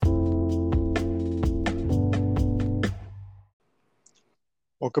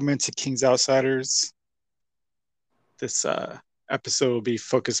Welcome into Kings Outsiders. This episode will be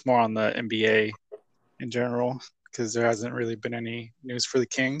focused more on the NBA in general because there hasn't really been any news for the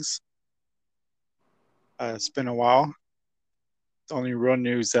Kings. It's been a while. The only real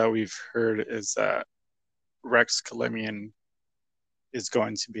news that we've heard is that Rex Kalemian is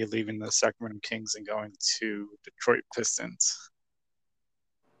going to be leaving the Sacramento Kings and going to Detroit Pistons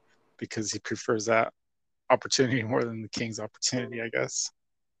because he prefers that opportunity more than the Kings' opportunity, I guess.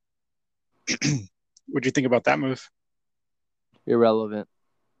 What do you think about that move? Irrelevant.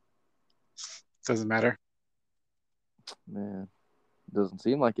 Doesn't matter. Man, doesn't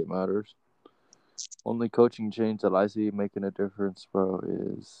seem like it matters. Only coaching change that I see making a difference, bro,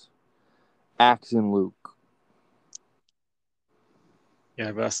 is Axe and Luke.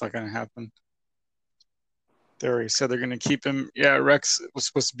 Yeah, but that's not going to happen. They already said they're going to keep him. Yeah, Rex was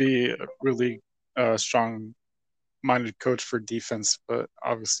supposed to be a really strong-minded coach for defense, but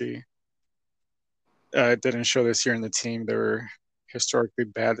obviously it didn't show this year in the team. They were historically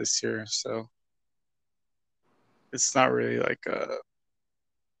bad this year, so it's not really like a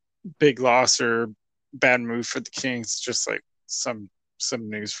big loss or bad move for the Kings. It's just like some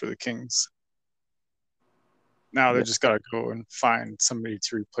news for the Kings. Now they Yeah. just got to go and find somebody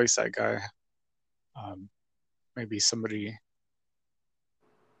to replace that guy. Maybe somebody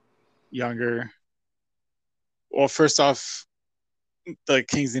younger. Well, first off, the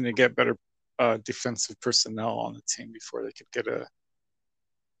Kings need to get better defensive personnel on the team before they could get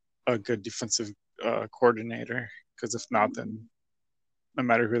a good defensive coordinator. Because if not, then no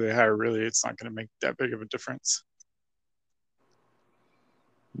matter who they hire, really, it's not going to make that big of a difference.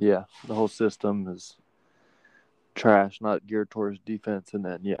 Yeah, the whole system is trash, not geared towards defense. And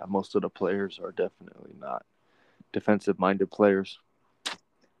then, yeah, most of the players are definitely not defensive-minded players.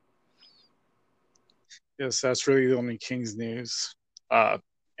 Yes, that's really the only Kings news.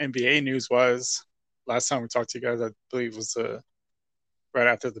 NBA news was last time we talked to you guys, I believe was right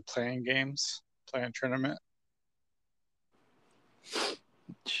after the playing tournament.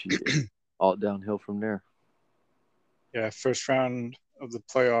 Shit. All downhill from there. Yeah, first round of the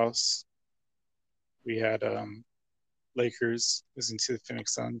playoffs, we had Lakers losing to the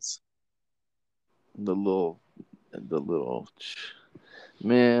Phoenix Suns. The little,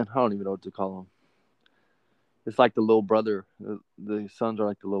 man, I don't even know what to call him. It's like the little brother. The Suns are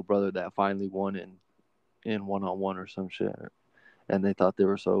like the little brother that finally won in one-on-one or some shit. And they thought they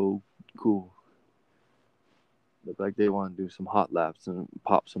were so cool. Looked like they want to do some hot laps and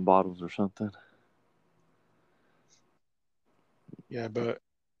pop some bottles or something. Yeah, but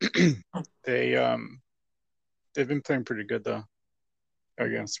they they've been playing pretty good though.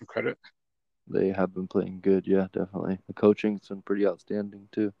 Gotta give them some credit. They have been playing good, yeah, definitely. The coaching's been pretty outstanding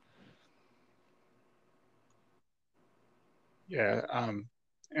too. Yeah,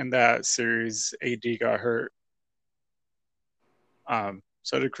 in that series, AD got hurt.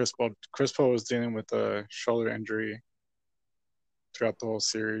 So did Chris Paul. Chris Paul was dealing with a shoulder injury throughout the whole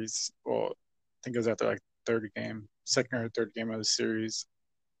series. Well, I think it was at the second or third game of the series.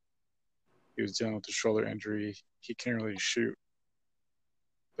 He was dealing with a shoulder injury. He can't really shoot,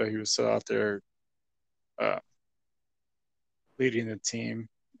 but he was still out there uh, leading the team.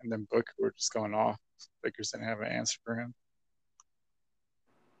 And then Booker were just going off. Lakers didn't have an answer for him.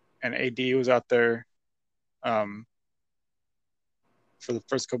 And AD was out there for the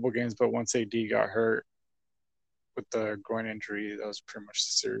first couple of games, but once AD got hurt with the groin injury, that was pretty much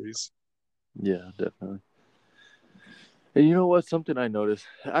the series. Yeah, definitely. And you know what? Something I noticed,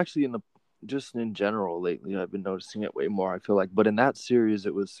 actually, just in general lately, I've been noticing it way more. I feel like, but in that series,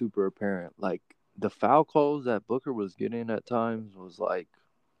 it was super apparent. Like the foul calls that Booker was getting at times was like,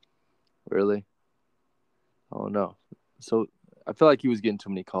 really? Oh no. So I feel like he was getting too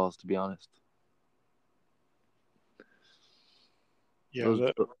many calls, to be honest. Yeah,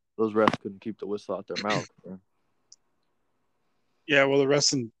 Those those refs couldn't keep the whistle out their mouth. Man. yeah. Well, the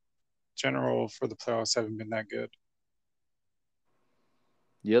rest in general for the playoffs haven't been that good.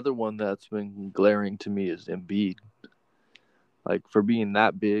 The other one that's been glaring to me is Embiid. Like for being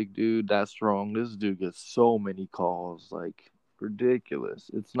that big, dude, that strong, this dude gets so many calls, like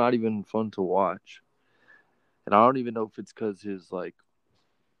ridiculous. It's not even fun to watch. And I don't even know if it's because his like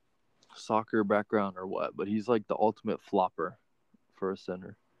soccer background or what, but he's like the ultimate flopper for a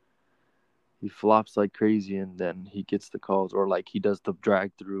center. He flops like crazy, and then he gets the calls, or like he does the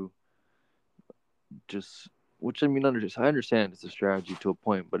drag through. Just which I mean, I understand it's a strategy to a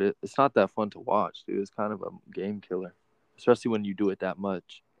point, but it's not that fun to watch, dude. It's kind of a game killer, especially when you do it that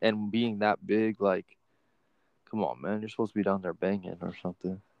much and being that big. Like, come on, man, you're supposed to be down there banging or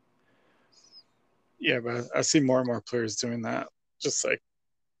something. Yeah, but I see more and more players doing that. Just like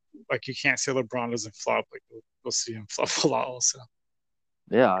like you can't say LeBron doesn't flop. Like we'll see him flop a lot also.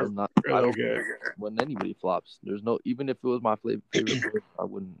 Yeah, Or, I or don't like when anybody flops. There's no even if it was my favorite player, I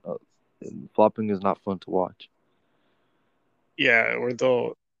wouldn't. Flopping is not fun to watch. yeah, or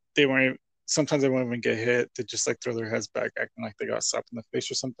they won't. Sometimes they won't even get hit. They just like throw their heads back, acting like they got slapped in the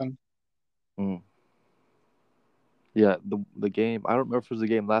face or something. Yeah, the game. I don't remember if it was the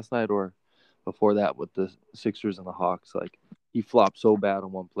game last night or before that with the Sixers and the Hawks. Like he flopped so bad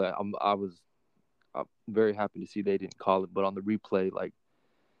on one play. I'm very happy to see they didn't call it, but on the replay, like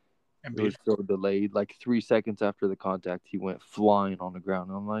And it was so delayed. Like 3 seconds after the contact, he went flying on the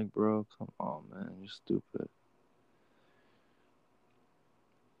ground. I'm like, bro, come on, man, you're stupid.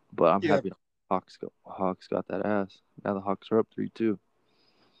 But I'm happy Hawks got that ass. Now the Hawks are up 3-2.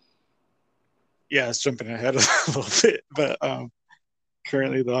 Yeah, it's jumping ahead a little bit, but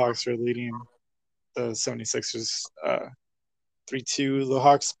currently the Hawks are leading the 76ers 3-2. The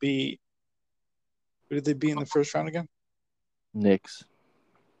Hawks beat. Who did they beat in the first round again? Knicks.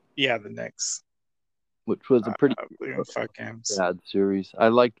 Yeah, the Knicks. Which was a pretty 5 games. bad series. I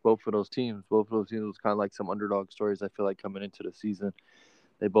liked both of those teams. Both of those teams was kind of like some underdog stories. I feel like coming into the season,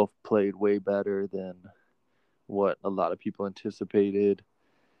 they both played way better than what a lot of people anticipated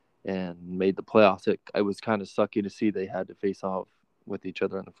and made the playoffs. It was kind of sucky to see they had to face off with each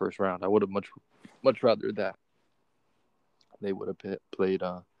other in the first round. I would have much rather that they would have played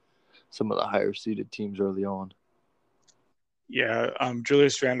some of the higher seeded teams early on. Yeah,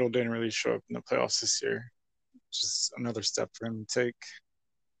 Julius Randle didn't really show up in the playoffs this year. Just another step for him to take.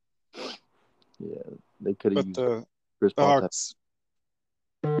 Yeah, they could have used Chris Paul. The Hawks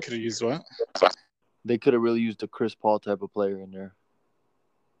could have used what? They could have really used a Chris Paul type of player in there.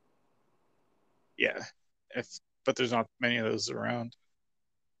 Yeah, but there's not many of those around.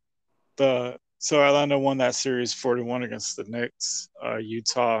 So Atlanta won that series 4-1 against the Knicks.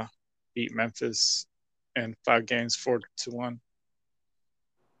 Utah beat Memphis in 5 games 4-1.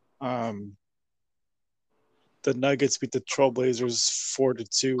 The Nuggets beat the Trailblazers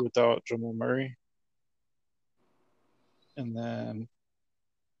 4-2 without Jamal Murray. And then,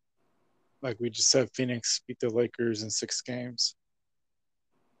 like we just said, Phoenix beat the Lakers in 6 games.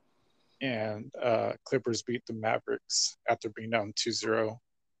 And Clippers beat the Mavericks after being down 2-0.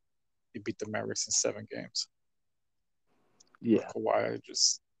 They beat the Mavericks in 7 games. Yeah. With Kawhi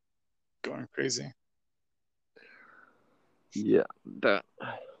just going crazy. Yeah. The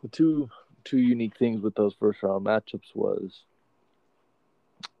two unique things with those first round matchups was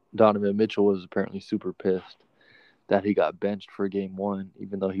Donovan Mitchell was apparently super pissed that he got benched for game 1,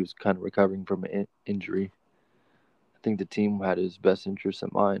 even though he was kind of recovering from an injury. I think the team had his best interests in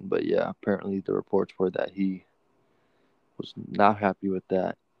mind, but yeah, apparently the reports were that he was not happy with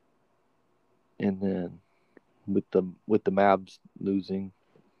that. And then with the Mavs losing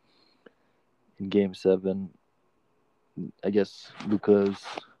in game 7, I guess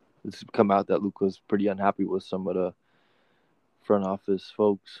it's come out that Luka's pretty unhappy with some of the front office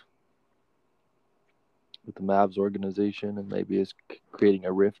folks with the Mavs organization, and maybe is creating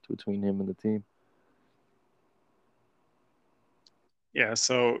a rift between him and the team. Yeah,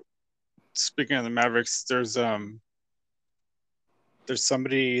 so speaking of the Mavericks, there's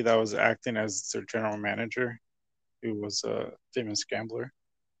somebody that was acting as their general manager who was a famous gambler.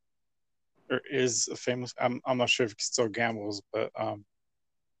 Or is a famous I'm not sure if he still gambles, but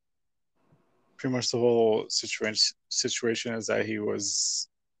pretty much the whole situation is that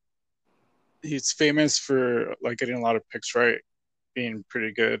he's famous for like getting a lot of picks right, being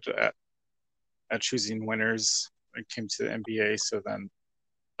pretty good at choosing winners when it came to the NBA. So then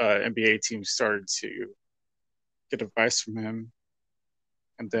NBA teams started to get advice from him.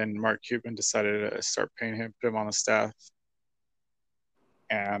 And then Mark Cuban decided to start paying him, put him on the staff.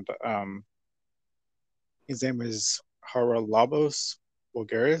 And his name is Haralabos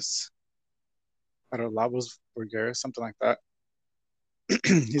Bulgaris. Haralabos Bulgaris, something like that.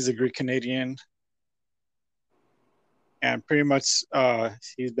 He's a Greek Canadian. And pretty much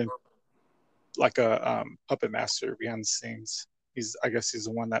he's been like a puppet master behind the scenes. I guess he's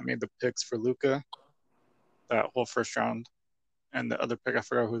the one that made the picks for Luka, that whole first round. And the other pick, I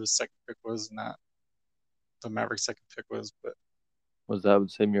forgot who the second pick was, and that the Mavericks' second pick was. But was that the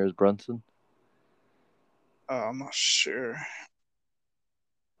same year as Brunson? I'm not sure.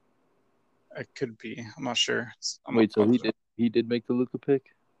 It could be. I'm not sure. He did make the Luka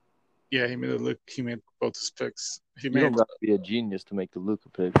pick? Yeah, he made both his picks. You don't got to be a genius to make the Luka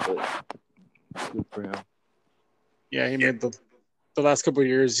pick, but good for him. Yeah, he made the last couple of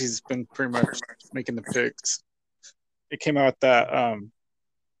years. He's been pretty much making the picks. It came out that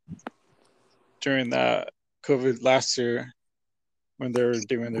during that COVID last year, when they were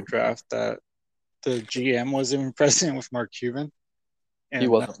doing the draft that the GM was even present with Mark Cuban. And he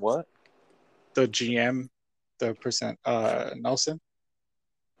wasn't what? The GM, the person, Nelson.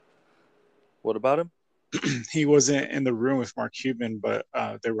 What about him? He wasn't in the room with Mark Cuban, but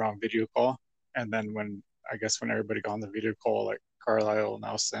they were on video call. And then when everybody got on the video call, like Carlisle,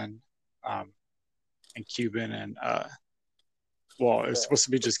 Nelson, and Cuban, and well, it was supposed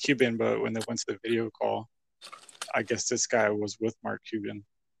to be just Cuban, but when they went to the video call, I guess this guy was with Mark Cuban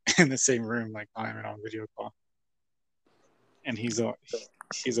in the same room, like not even on video call. And he's the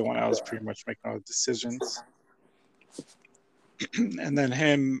one that was pretty much making all the decisions. And then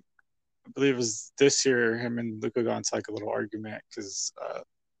him, I believe it was this year, him and Luka got into like a little argument because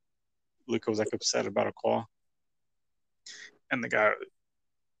Luka was like upset about a call, and the guy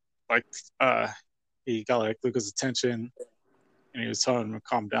like he got like Luka's attention, and he was telling him to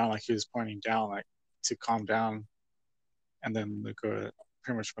calm down, like he was pointing down, like to calm down, and then Luka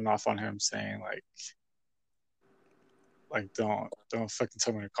pretty much went off on him, saying like don't fucking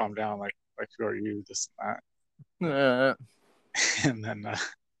tell me to calm down, like who are you, this and that. And then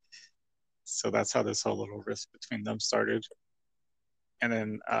so that's how this whole little rift between them started. And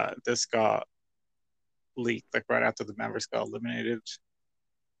then this got leaked like right after the Mavericks got eliminated,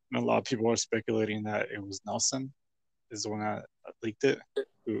 and a lot of people are speculating that it was Nelson is the one that leaked it,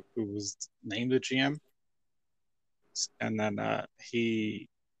 who was named the GM. And then I'm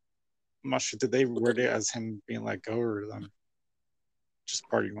not sure, did they word it as him being let go or them just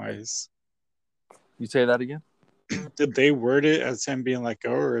parting ways? You say that again? Did they word it as him being let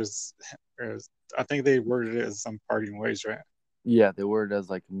go, or is I think they worded it as some parting ways, right? Yeah, they worded it as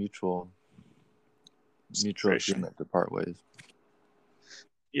like mutual agreement to part ways.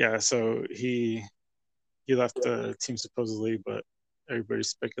 Yeah, so he left the team supposedly, but everybody's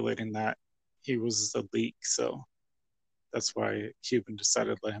speculating that he was the leak, so that's why Cuban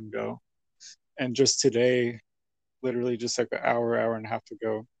decided to let him go. And just today, literally just like an hour and a half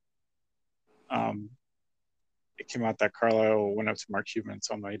ago, it came out that Carlisle went up to Mark Cuban and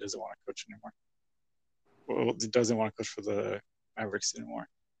told him that he doesn't want to coach anymore. Well, he doesn't want to coach for the Mavericks anymore.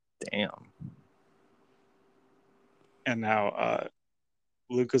 Damn. And now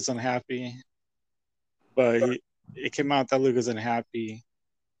Luka's unhappy, but it came out that Luka's unhappy,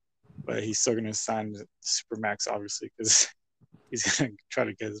 but he's still going to sign the Supermax, obviously, because he's going to try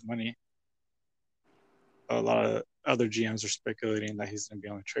to get his money. A lot of other GMs are speculating that he's going to be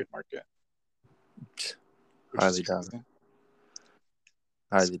on the trade market. Highly doubt it.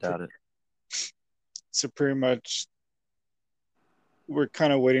 Highly doubt it. So pretty much, we're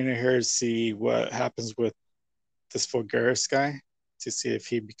kind of waiting to hear to see what happens with this Voulgaris guy, to see if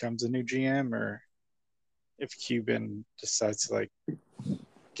he becomes a new GM or if Cuban decides to like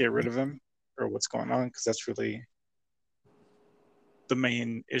get rid of him or what's going on, because that's really the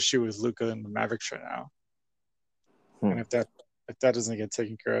main issue with Luka and the Mavericks right now. And if that doesn't get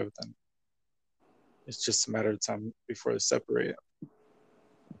taken care of, then it's just a matter of time before they separate.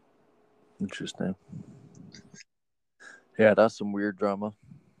 Interesting. Yeah, that's some weird drama.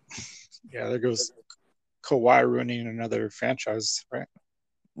 Yeah, there goes Kawhi ruining another franchise, right?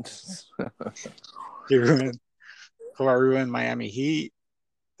 Kawhi ruined Miami Heat.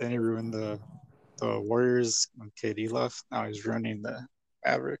 Then he ruined the Warriors when KD left. Now he's ruining the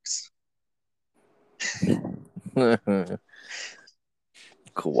Mavericks.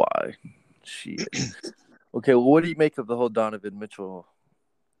 Kawhi. Shit. Okay, well, what do you make of the whole Donovan Mitchell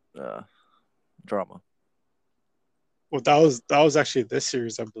drama? Well, that was actually this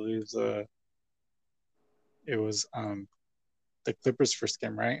series, I believe. It was the Clippers' first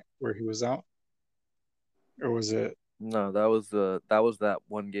game, right, where he was out, or was it? No, that was that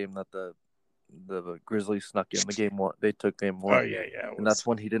one game that the Grizzlies snuck in. The game one, they took game one. Oh yeah, and that's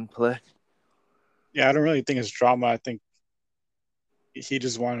when he didn't play. Yeah, I don't really think it's drama. I think he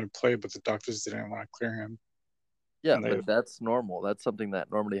just wanted to play, but the doctors didn't want to clear him. Yeah, but that's normal. That's something that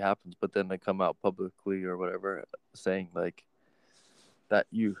normally happens. But then they come out publicly or whatever saying like that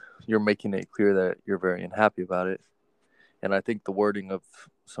you're making it clear that you're very unhappy about it. And I think the wording of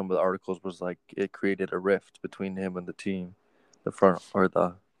some of the articles was like it created a rift between him and the team, the front or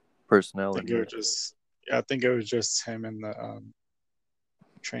the personnel. I think it was just him and the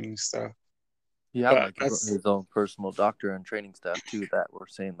training staff. He had like his own personal doctor and training staff too that were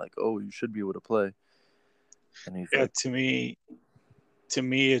saying like, "Oh, you should be able to play." And he's like, to me,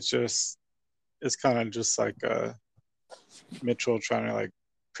 it's kind of just like Mitchell trying to like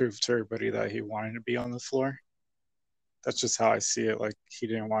prove to everybody that he wanted to be on the floor. That's just how I see it. Like he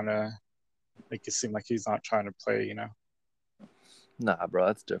didn't want to make it seem like he's not trying to play, you know? Nah, bro,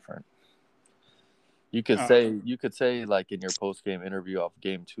 that's different. You could say like in your post game interview off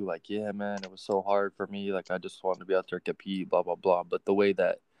game 2, like, yeah, man, it was so hard for me. Like I just wanted to be out there compete, blah blah blah. But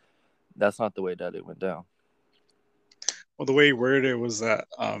that's not the way that it went down. Well, the way he worded it was that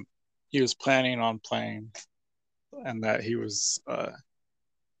he was planning on playing, and that he was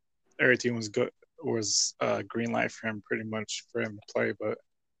everything was good, was green light for him pretty much for him to play, but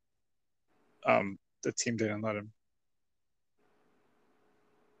the team didn't let him.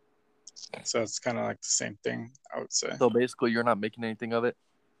 So it's kind of like the same thing, I would say. So basically, you're not making anything of it?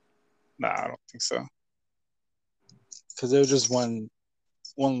 Nah, I don't think so. Because it was just one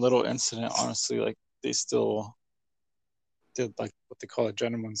little incident, honestly. Like, they still did like what they call a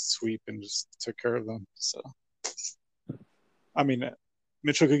gentleman's sweep and just took care of them. So, I mean,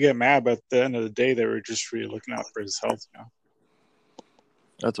 Mitchell could get mad, but at the end of the day, they were just really looking out for his health, you know?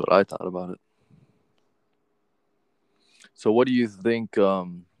 That's what I thought about it. So what do you think,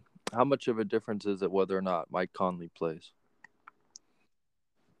 how much of a difference is it whether or not Mike Conley plays?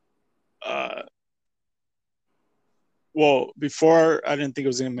 Well, before, I didn't think it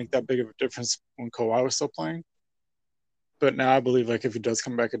was going to make that big of a difference when Kawhi was still playing. But now I believe, like, if he does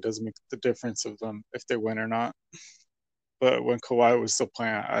come back, it does make the difference of them if they win or not. But when Kawhi was still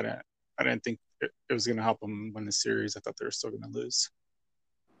playing, I didn't think it was going to help them win the series. I thought they were still going to lose.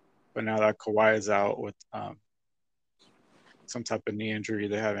 But now that Kawhi is out with some type of knee injury,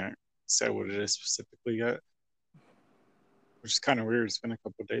 they haven't said what it is specifically yet, which is kind of weird. It's been a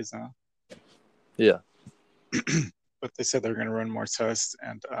couple of days now. Yeah. But they said they're going to run more tests,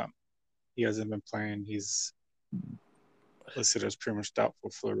 and he hasn't been playing. He's listed as pretty much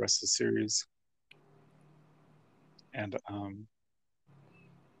doubtful for the rest of the series. And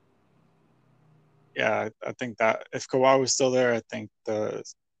yeah, I think that if Kawhi was still there, I think the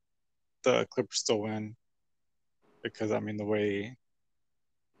Clippers still win, because I mean, the way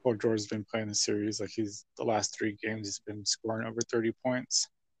Paul George has been playing the series, like, he's the last 3 games he's been scoring over 30 points,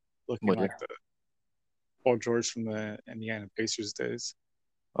 looking like the Paul George from the Indiana Pacers days.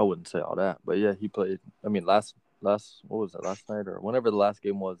 I wouldn't say all that, but yeah, he played. I mean, last what was it, last night or whenever the last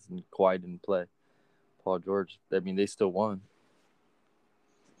game was, and Kawhi didn't play. Paul George, I mean, they still won.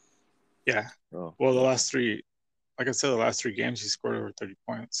 Yeah. Oh. Well, the last 3, like I said, the last 3 games he scored over 30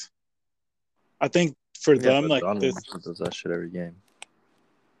 points. I think for them, like, Donovan does that shit every game.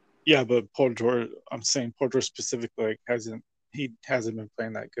 Yeah, but Paul George, I'm saying Paul George specifically, like, hasn't been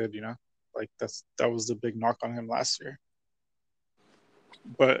playing that good, you know? Like, that was the big knock on him last year.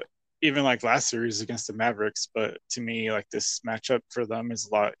 But even like last series against the Mavericks, but to me, like, this matchup for them is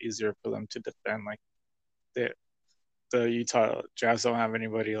a lot easier for them to defend. Like, the Utah Jazz don't have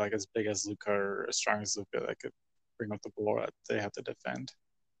anybody like as big as Luka or as strong as Luka that could bring up the ball that they have to defend.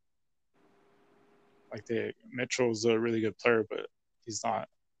 Like, Mitchell's a really good player, but he's not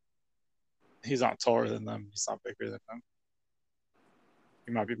taller than them. He's not bigger than them.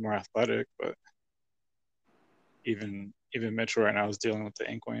 He might be more athletic, but even Mitchell right now is dealing with the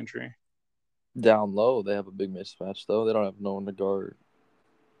ankle injury. Down low, they have a big mismatch, though. They don't have no one to guard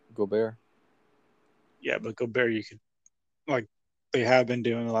Gobert. Yeah, but Gobert, you could, like, they have been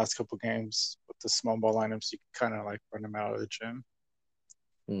doing the last couple games with the small ball lineups, you can kind of like run him out of the gym.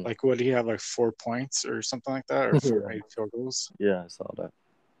 Like, what do you have, like 4 points or something like that, or 4 made field goals? Yeah, I saw that.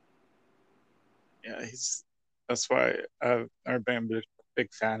 Yeah, that's why I've never been a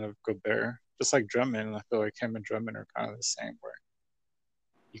big fan of Gobert. Just like Drummond, I feel like him and Drummond are kind of the same, where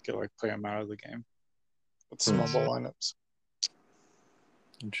you could like play him out of the game with small ball lineups.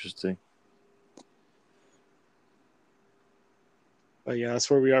 Interesting. But yeah, that's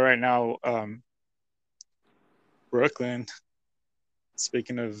where we are right now. Brooklyn.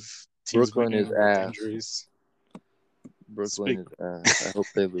 Speaking of teams Brooklyn is with ass. injuries. Brooklyn is ass. I hope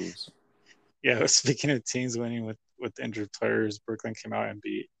they lose. Yeah, speaking of teams winning with injured players, Brooklyn came out and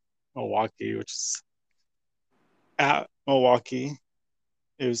beat Milwaukee, which is at Milwaukee.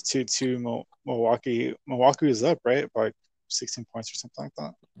 It was 2-2 Milwaukee. Milwaukee was up, right? By like 16 points or something like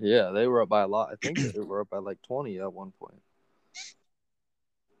that. Yeah, they were up by a lot. I think they were up by like 20 at one point.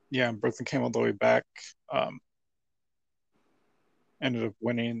 Yeah, and Brooklyn came all the way back. Ended up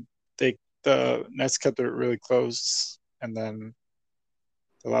winning. The Nets kept it really close, and then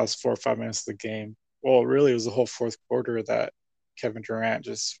the last 4 or 5 minutes of the game, well, really, it was the whole fourth quarter that Kevin Durant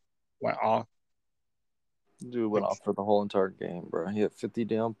just went off. Dude went off for the whole entire game, bro. He had 50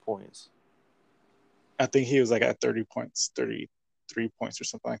 damn points. I think he was like at 30 points, 33 points or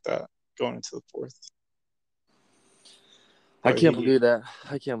something like that going into the fourth. I can't believe that.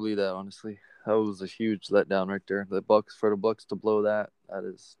 Honestly. That was a huge letdown right there. For the Bucks to blow that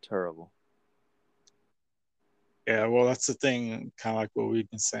is terrible. Yeah, well, that's the thing, kind of like what we've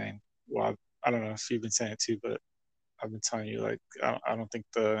been saying. Well, I don't know if you've been saying it too, but I've been telling you like I don't think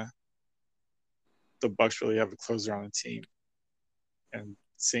the Bucks really have a closer on the team. And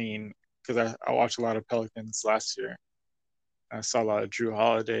seeing because I watched a lot of Pelicans last year, and I saw a lot of Drew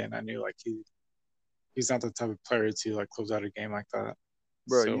Holiday, and I knew like he's not the type of player to like close out a game like that.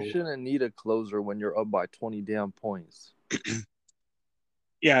 Bro, you So shouldn't need a closer when you're up by 20 damn points.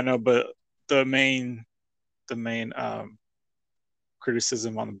 yeah, no, but the main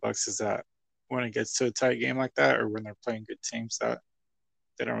criticism on the Bucks is that when it gets to a tight game like that, or when they're playing good teams, that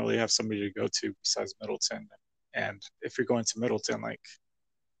they don't really have somebody to go to besides Middleton. And if you're going to Middleton, like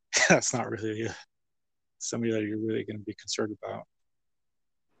that's not really somebody that you're really going to be concerned about.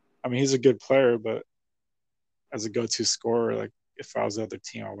 I mean, he's a good player, but as a go-to scorer, like if I was the other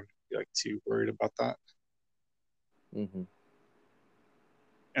team, I wouldn't be like too worried about that. Mm-hmm.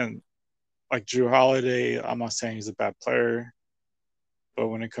 And like Drew Holiday, I'm not saying he's a bad player, but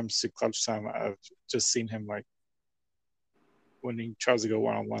when it comes to clutch time, I've just seen him like when he tries to go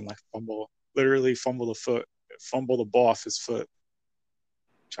one on one, like literally fumble the ball off his foot,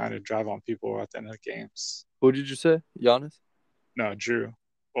 trying to drive on people at the end of the games. Who did you say? Giannis? No, Drew.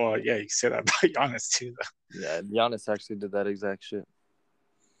 Well, yeah, you can say that about Giannis too, though. Yeah, Giannis actually did that exact shit.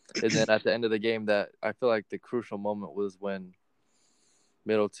 And then at the end of the game, that I feel like the crucial moment was when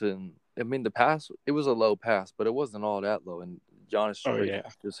Middleton. I mean, the pass. It was a low pass, but it wasn't all that low. And Giannis Oh straight yeah.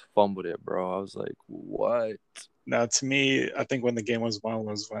 just fumbled it, bro. I was like, what? Now, to me, I think when the game was won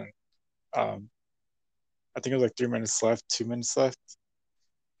was when um, I think it was like 3 minutes left, 2 minutes left,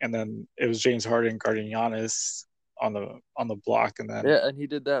 and then it was James Harden guarding Giannis on the block, and then Yeah, and he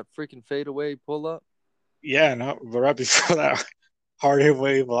did that freaking fadeaway pull up. yeah, no, but right before that, Harden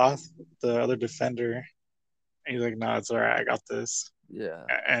wave lost the other defender, and he's like, "No, it's all right, I got this." Yeah,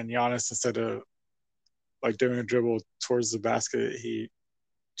 And Giannis, instead of like doing a dribble towards the basket, he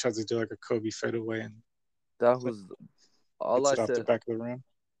tries to do like a Kobe fadeaway and that like, was all hits I it off the said. back of the rim.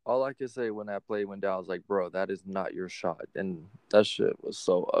 All I could say when that play went down was like, bro, that is not your shot. And that shit was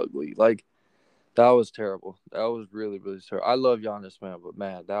so ugly. Like, that was terrible. That was really, really terrible. I love Giannis, man, but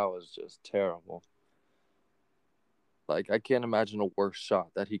man, that was just terrible. Like, I can't imagine a worse shot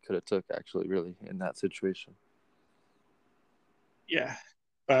that he could have took, actually, really, in that situation. Yeah,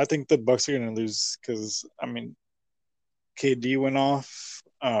 but I think the Bucks are gonna lose because I mean, KD went off,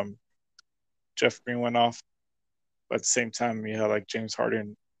 Jeff Green went off, but at the same time, you had like James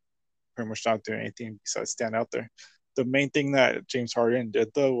Harden pretty much not doing anything besides stand out there. The main thing that James Harden did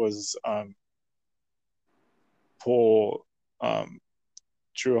though was pull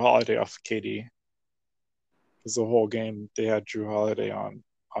Drew Holiday off of KD because the whole game they had Drew Holiday on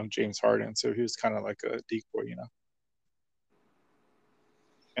James Harden, so he was kind of like a decoy, you know.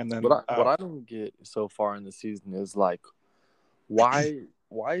 And then What I don't get so far in the season is, like, why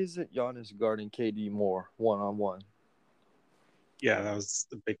is it Giannis guarding KD more one-on-one? yeah, that was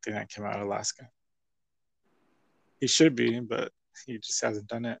the big thing that came out of Alaska. He should be, but he just hasn't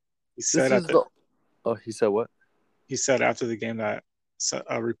done it. He This said is the... Oh, he said what? he said after the game that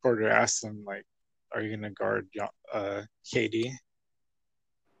a reporter asked him like, "Are you going to guard KD?"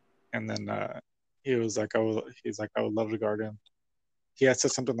 And then he was like, He's like, "I would love to guard him." He had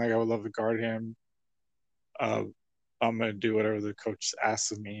said something like, "I would love to guard him. Uh, I'm going to do whatever the coach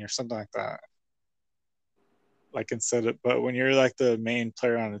asks of me," or something like that. Like instead of, but when you're like the main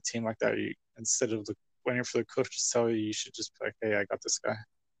player on a team like that, you instead of waiting for the coach to tell you, you should just be like, "Hey, I got this guy,"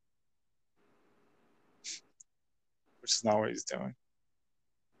 which is not what he's doing.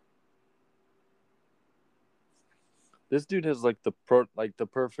 This dude has like the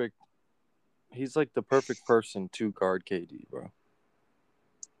perfect. He's like the perfect person to guard KD, bro.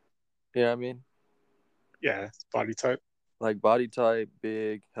 You know what I mean? Yeah, body type. Like, body type,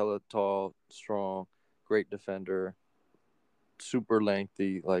 big, hella tall, strong, great defender, super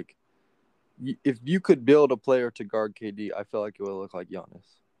lengthy. Like, if you could build a player to guard KD, I feel like it would look like Giannis.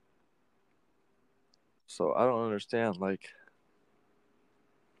 So I don't understand, like,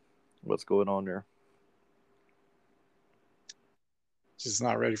 what's going on there. Just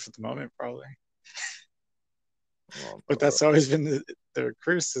not ready for the moment, probably. Oh, But bro. that's always been their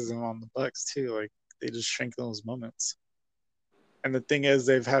criticism on the Bucks too. Like they just shrink those moments. And the thing is,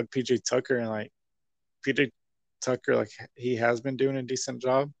 they've had PJ Tucker, and like PJ Tucker, like he has been doing a decent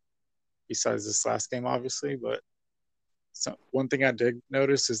job. Besides this last game, obviously, but one thing I did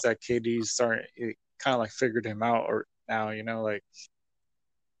notice is that KD's starting. It kind of like figured him out, or now you know, like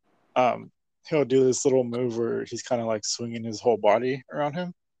um, he'll do this little move where he's kind of like swinging his whole body around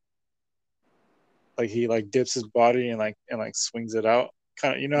him. Like he like dips his body and like swings it out.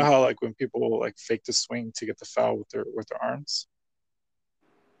 Kind of, you know how like when people like fake the swing to get the foul with their arms.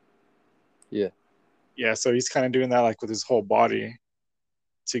 Yeah. Yeah, so he's kind of doing that like with his whole body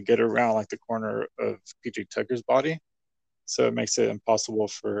to get around like the corner of PJ Tucker's body. So it makes it impossible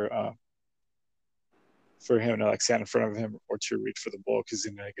for him to like stand in front of him or to reach for the ball because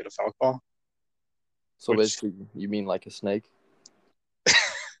he's gonna get a foul call. So Which basically, you mean like a snake?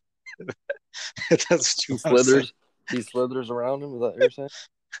 that's what He you want to say. slithers. He slithers around him. Is that what you're saying?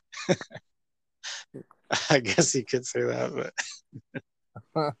 I guess you could say that,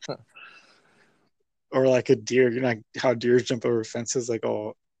 but or like a deer, you know, like how deers jump over fences, like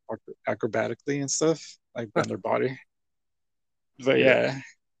all acrobatically and stuff, like bend their body. But Yeah. yeah,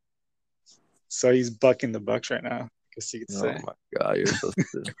 so he's bucking the Bucks right now. I guess you could Oh say. my god, you're so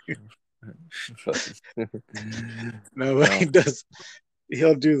stupid. No, but he does.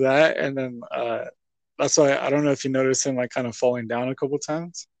 He'll do that, and then that's why I don't know if you noticed him like kind of falling down a couple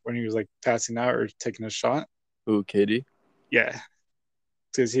times when he was like passing out or taking a shot. Who, KD? Yeah,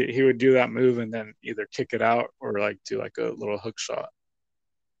 because he would do that move and then either kick it out or like do like a little hook shot.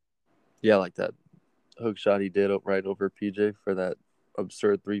 Yeah, like that hook shot he did right over PJ for that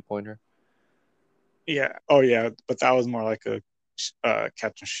absurd 3-pointer. Yeah. Oh yeah, but that was more like a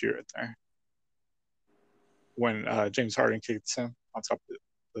catch and shoot right there. When James Harden kicked him on top of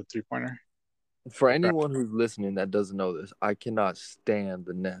the 3-pointer. For anyone who's listening that doesn't know this, I cannot stand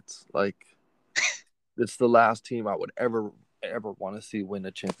the Nets. Like, it's the last team I would ever want to see win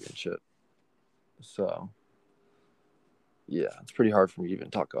a championship. So, yeah, it's pretty hard for me to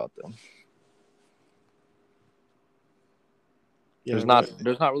even talk about them. Yeah, there's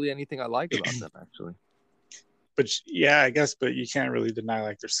not really anything I like about them actually. But yeah, I guess, but you can't really deny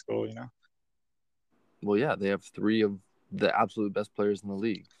like their skill, you know. Well, yeah, they have 3 of the absolute best players in the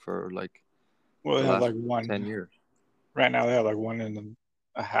league for like Well, the they have last like one 10 years. right now. They have like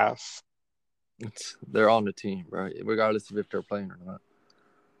 1.5. They're on the team, right? Regardless of if they're playing or not.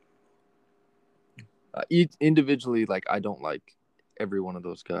 Individually, like, I don't like every one of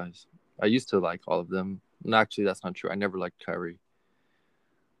those guys. I used to like all of them. And actually, that's not true. I never liked Kyrie.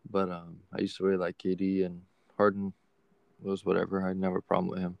 But I used to really like KD, and Harden was whatever. I had never a problem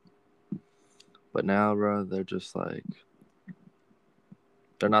with him. But now, bro, they're just like,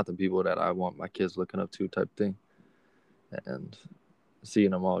 they're not the people that I want my kids looking up to type thing. And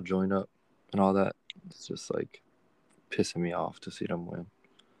seeing them all join up and all that, it's just like pissing me off to see them win.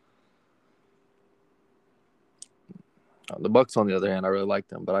 The Bucks, on the other hand, I really like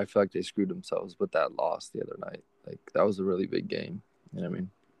them, but I feel like they screwed themselves with that loss the other night. Like, that was a really big game. You know what I mean?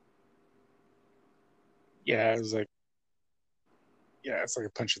 Yeah, it was like, yeah, it's like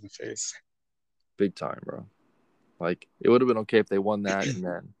a punch in the face. Big time, bro. Like, it would have been okay if they won that and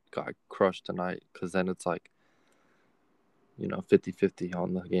then got crushed tonight, because then it's like, 50-50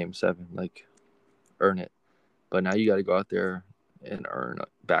 on the game 7. Like, earn it. But now you got to go out there and earn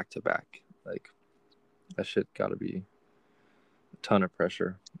back-to-back. Like, that shit got to be a ton of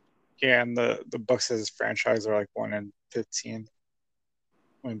pressure. Yeah, and the Bucks as franchise are like 1-15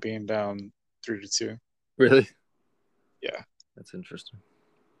 when being down 3-2. Really? Yeah, That's interesting.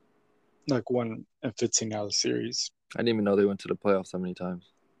 like 1-15 out of the series. I didn't even know they went to the playoffs so many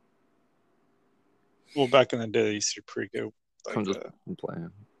times. Well, back in the day, they used to be pretty good. Like, I'm just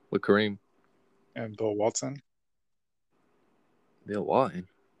playing with Kareem and Bill Walton. Bill Walton.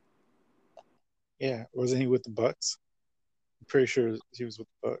 Yeah, wasn't he with the Bucks? I'm pretty sure he was with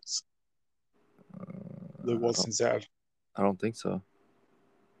the Bucks. Luke Walton's dad. I don't think so.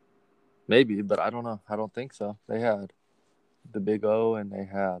 Maybe, but I don't know. I don't think so. They had the Big O, and they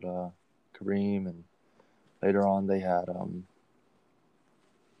had Kareem, and later on they had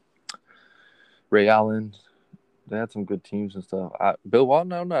Ray Allen. They had some good teams and stuff. Bill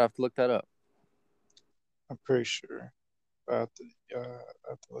Walton, I don't know. I have to look that up. I'm pretty sure. I have to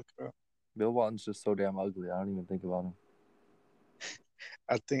look it up. Bill Walton's just so damn ugly. I don't even think about him.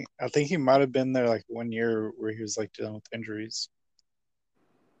 I think he might have been there like 1 year where he was like dealing with injuries.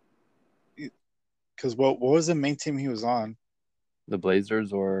 Because what was the main team he was on? The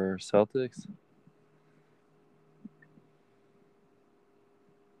Blazers or Celtics?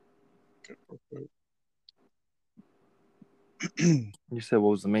 You said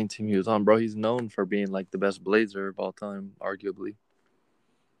what was the main team he was on, bro? He's known for being like the best Blazer of all time, arguably.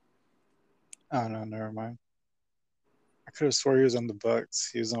 Oh no, never mind. I could have swore he was on the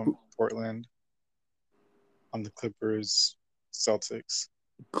Bucks. He was on Portland, on the Clippers, Celtics.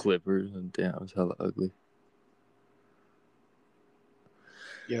 Clippers, and damn, it was hella ugly.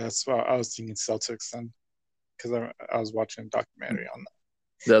 Yeah, that's why I was thinking Celtics then, because I was watching a documentary on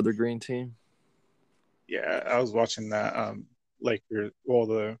that. The other green team? Yeah, I was watching that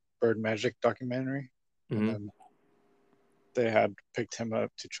the Bird Magic documentary, Mm-hmm. and then they had picked him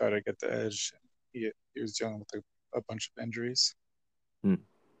up to try to get the edge. He was dealing with a bunch of injuries. Hmm.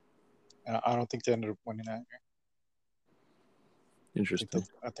 And I don't think they ended up winning that year. Interesting.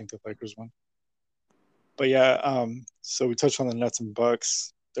 I think the Lakers won. But yeah, so we touched on the Nets and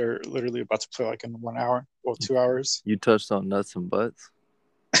Bucks. They're literally about to play like in 1 hour, well, 2 hours. You touched on nuts and butts.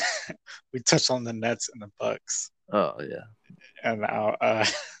 We touched on the Nets and the Bucks. Oh yeah. And now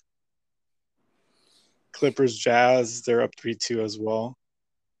Clippers Jazz, they're up 3-2 as well,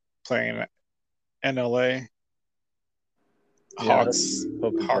 playing in LA. Hawks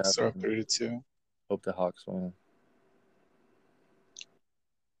are up 3-2. Hope the Hawks win.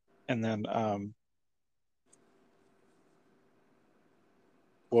 And then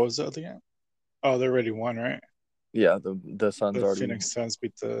what was the other game? Oh, they already won, right? Yeah, the Suns the already. Phoenix Suns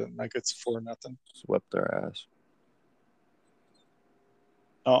beat the Nuggets 4-0. Swept their ass.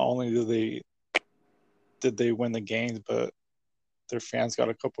 Not only did they win the games, but their fans got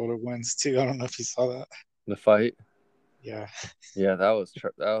a couple of wins too. I don't know if you saw that. The fight. Yeah. Yeah, that was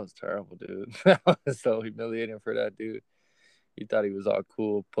terrible, dude. That was so humiliating for that dude. He thought he was all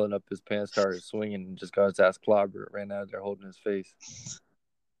cool, pulling up his pants, started swinging, and just got his ass clobbered. Ran out there holding his face.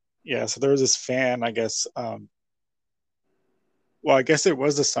 Yeah, so there was this fan, I guess. Well, I guess it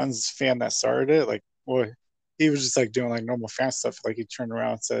was the Suns fan that started it. Like, well, he was just like doing like normal fan stuff. Like he turned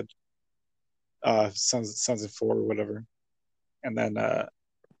around and said, Suns in 4 or whatever. And then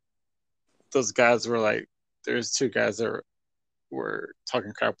those guys were like, there's 2 guys that were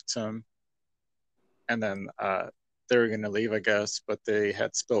talking crap to him. And then they were going to leave, I guess, but they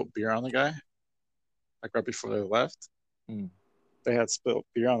had spilled beer on the guy, like right before they left. They had spilled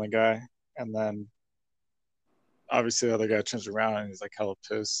beer on the guy. And then obviously the other guy turns around and he's like hella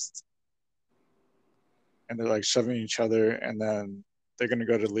pissed. And they're like shoving each other. And then they're going to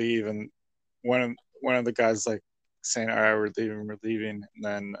go to leave. And one of the guys like saying, all right, we're leaving. And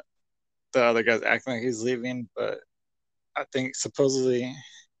then the other guy's acting like he's leaving. But I think supposedly,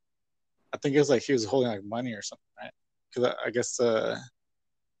 I think it was like he was holding like money or something, right? Because I guess the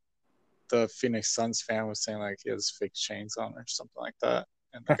Phoenix Suns fan was saying like he has fake chains on or something like that.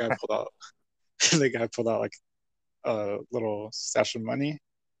 And the guy pulled out like a little stash of money.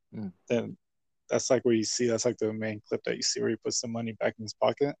 Then that's like where you see, that's like the main clip that you see where he puts the money back in his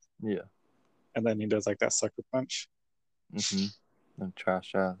pocket. Yeah. And then he does like that sucker punch. And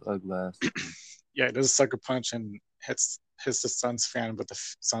trash ass, ugly ass. Yeah, he does a sucker punch and hits the Suns fan, but the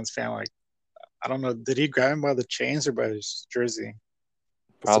Suns fan, like, I don't know, did he grab him by the chains or by his jersey?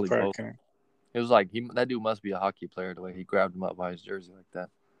 Probably both. It was like that dude must be a hockey player the way he grabbed him up by his jersey like that.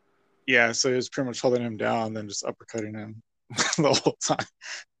 Yeah, so he was pretty much holding him down and then just uppercutting him the whole time,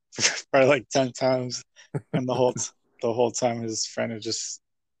 probably like 10 times, and the whole time his friend is just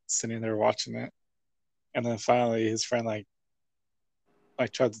sitting there watching it, and then finally his friend like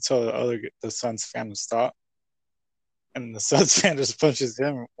tried to tell the Suns fan to stop, and the Suns fan just punches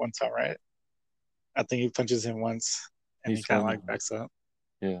him one time, right? I think he punches him once, and he kind of like backs up.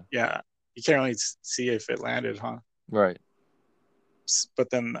 Yeah, you can't really see if it landed, huh? Right. But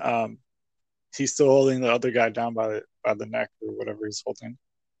then he's still holding the other guy down by the neck or whatever he's holding,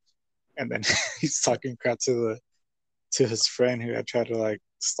 and then he's talking crap to his friend who had tried to like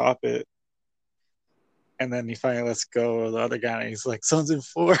stop it, and then he finally lets go of the other guy, and he's like, "Suns in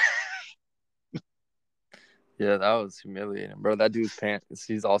 4." Yeah, that was humiliating, bro. That dude's pants,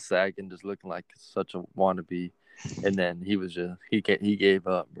 he's all sagging, just looking like such a wannabe. And then he was just he gave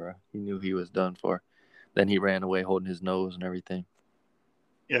up, bro. He knew he was done for. Then he ran away holding his nose and everything.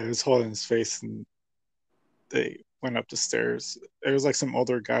 Yeah, he was holding his face, and they went up the stairs. It was like some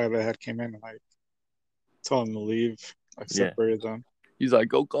older guy that had came in and like told him to leave, like separated them. He's like,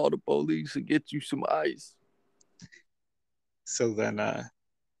 "Go call the police and get you some ice." So then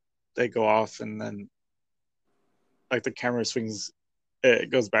they go off, and then like the camera swings,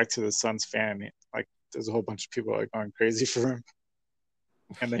 it goes back to the Suns fan. Like there's a whole bunch of people like going crazy for him,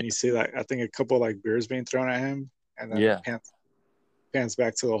 and then you see like I think a couple like beers being thrown at him, and then it pans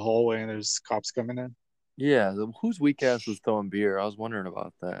back to the hallway, and there's cops coming in. Yeah, whose weak ass was throwing beer? I was wondering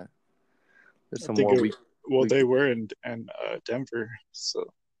about that. There's some more weak. Well, they were in Denver, so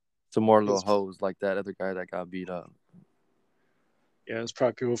some more little hoes like that other guy that got beat up. Yeah, it was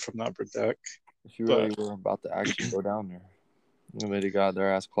probably people from the upper deck. If you really were about to actually go down there, maybe they got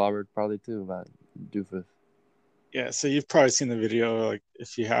their ass clobbered probably too by doofus. Yeah, so you've probably seen the video. Like,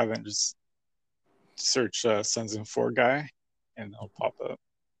 if you haven't, just search Suns in 4 guy, and it'll pop up.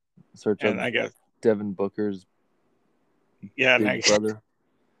 Search and I guess Devin Booker's big brother.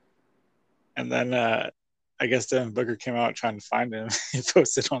 And then I guess Devin Booker came out trying to find him. He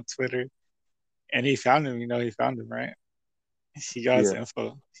posted on Twitter, and he found him. You know, he found him, right? He got his Yeah,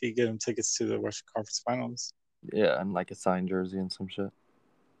 info. He gave him tickets to the Western Conference Finals. yeah, and like a signed jersey and some shit.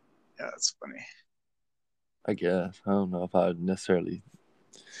 Yeah, that's funny. I guess I don't know if I would necessarily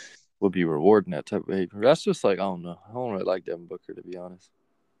would be rewarding that type of behavior. That's just like I don't know. I don't really like Devin Booker to be honest.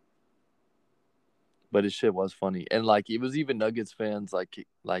 But his shit was funny, and like it was even Nuggets fans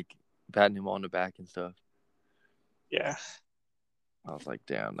like patting him on the back and stuff. Yeah. I was like,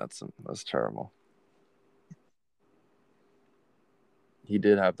 damn, that's terrible. He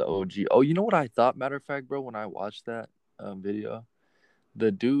did have the OG. Oh, you know what I thought? Matter of fact, bro, when I watched that video,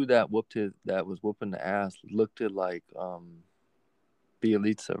 the dude that was whooping the ass looked at like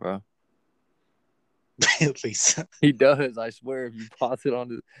Bielitsa, bro. At least. He does. I swear. If you pause it on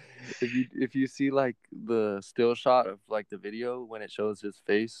the, if you see like the still shot of like the video when it shows his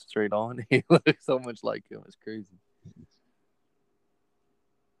face straight on, he looks so much like him. It's crazy.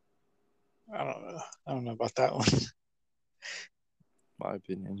 I don't know. I don't know about that one. My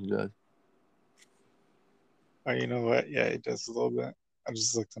opinion, he does. Oh, you know what? Yeah, he does a little bit. I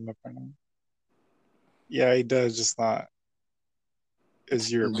just looked him up right now. Yeah, he does, just not as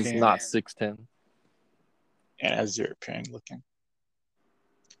He's European not 6'10". and as European looking.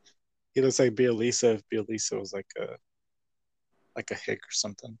 He looks like Bielisa if Bielisa was like a hick or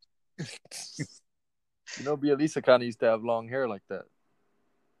something. You know, Bielisa kind of used to have long hair like that.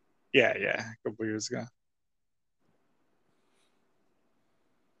 Yeah, a couple years ago.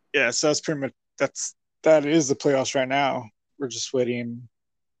 Yeah, so that's pretty much that is the playoffs right now. We're just waiting.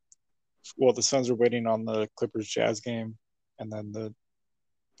 Well, the Suns are waiting on the Clippers Jazz game, and then the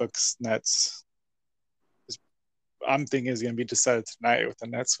Bucks Nets. I'm thinking is going to be decided tonight with the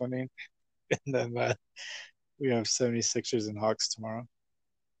Nets winning, and then we have 76ers and Hawks tomorrow.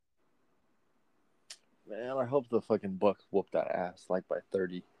 Man, I hope the fucking Bucks whoop that ass like by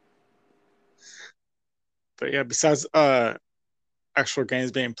 30. But yeah, besides actual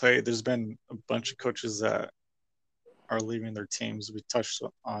games being played, there's been a bunch of coaches that are leaving their teams. We touched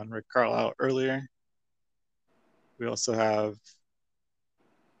on Rick Carlisle earlier. We also have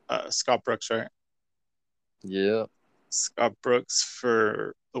Scott Brooks, right? Yeah. Scott Brooks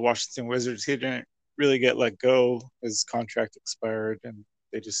for the Washington Wizards. He didn't really get let go. His contract expired, and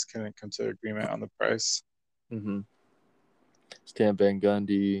they just couldn't come to an agreement on the price. Mm-hmm. Stan Van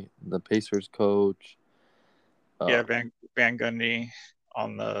Gundy, the Pacers coach. Yeah, Van Gundy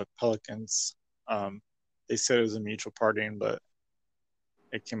on the Pelicans. They said it was a mutual parting, but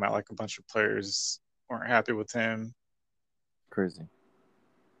it came out like a bunch of players weren't happy with him. Crazy.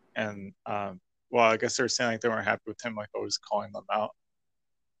 And well, I guess they were saying like they weren't happy with him, like always calling them out,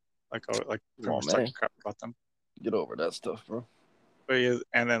 like pretty much talking crap about them. Get over that stuff, bro. But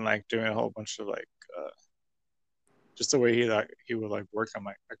and then like doing a whole bunch of like just the way he would like work on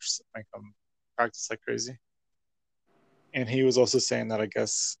like make them practice like crazy. And he was also saying that I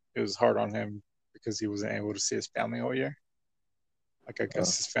guess it was hard on him because he wasn't able to see his family all year. Like I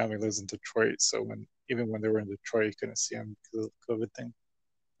guess his family lives in Detroit, so even when they were in Detroit, he couldn't see him because of the COVID thing.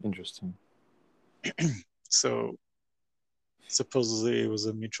 Interesting. So supposedly it was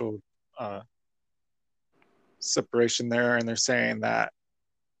a mutual separation there, and they're saying that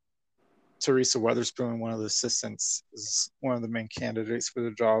Teresa Weatherspoon, one of the assistants, is one of the main candidates for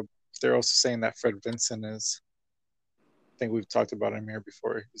the job. They're also saying that Fred Vinson is. I think we've talked about him here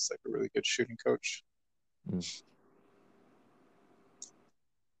before. He's like a really good shooting coach. Mm.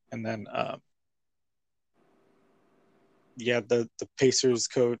 And then, the Pacers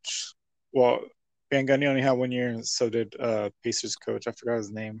coach. Well, Van Gundy only had 1 year, and so did Pacers coach. I forgot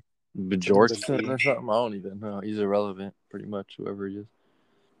his name. Bjorkson or something? I don't even know. He's irrelevant, pretty much, whoever he is.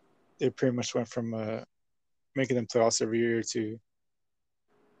 They pretty much went from making them playoffs every year to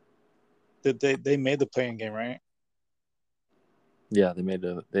they made the play-in game, right? Yeah,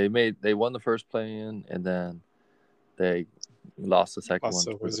 they won the first play-in, and then they lost the second one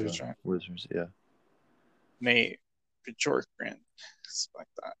to to Wizards, the right? Wizards, yeah. Nate Bjorkgren, something like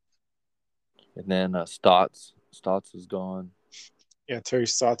that. And then Stotts is gone. Yeah, Terry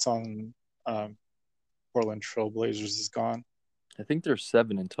Stotts on Portland Trail Blazers is gone. I think there's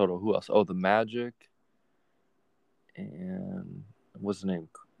 7 in total. Who else? Oh, the Magic. And what's his name?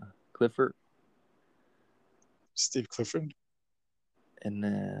 Clifford. Steve Clifford. And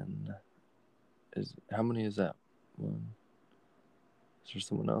then how many is that? One. Is there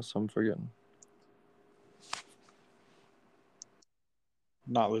someone else I'm forgetting?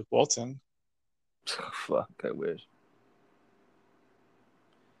 Not Luke Walton. Fuck, I wish.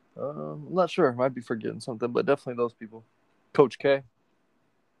 I'm not sure. I might be forgetting something, but definitely those people. Coach K.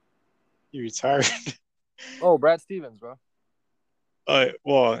 He retired. Oh, Brad Stevens, bro.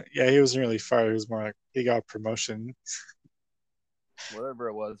 Well, yeah, he wasn't really fired. It was more like he got a promotion. Whatever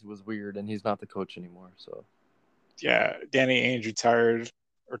it was weird, and he's not the coach anymore. So Yeah, Danny Ainge retired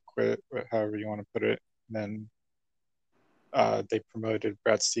or quit, however you want to put it. And then they promoted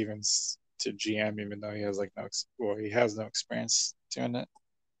Brad Stevens to GM, even though he has he has no experience doing it.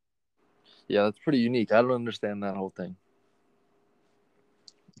 yeah, that's pretty unique. I don't understand that whole thing,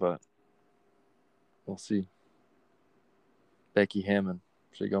 but we'll see. Becky Hammon,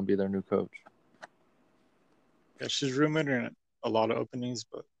 she's gonna be their new coach. Yeah, she's rumored in a lot of openings,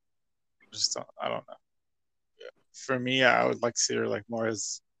 but I don't know. Yeah. For me, I would like to see her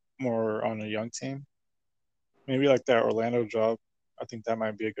more on a young team. Maybe like that Orlando job. I think that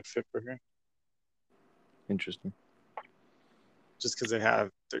might be a good fit for her. Interesting. Just because they have,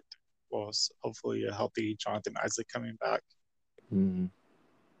 hopefully a healthy Jonathan Isaac coming back. Mm-hmm.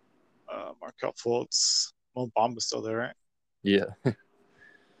 Markel Fultz. Mo Bamba's still there, right? Yeah.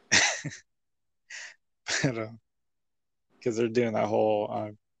 But because they're doing that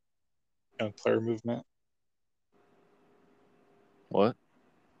whole young player movement. What?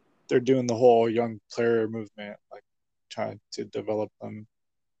 They're doing the whole young player movement, like trying to develop them.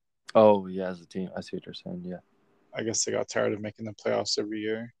 Oh yeah, as a team, I see what you're saying. Yeah, I guess they got tired of making the playoffs every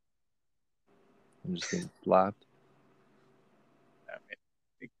year. I'm just getting slapped. I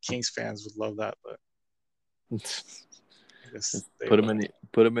mean, Kings fans would love that, but I guess they put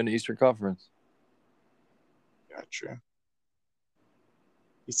him in the Eastern Conference. Yeah, true.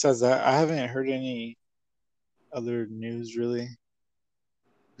 He says that. I haven't heard any other news really.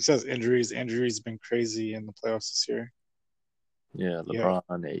 Besides injuries, been crazy in the playoffs this year. Yeah, LeBron,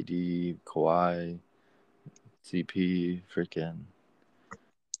 AD, Kawhi, CP, freaking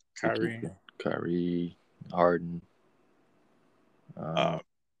Kyrie, Harden.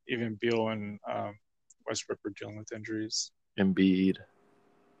 Even Beal and Westbrook were dealing with injuries. Embiid.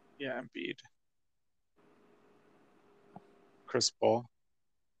 Yeah, Embiid. Chris Paul.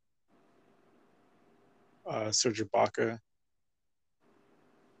 Serge Ibaka.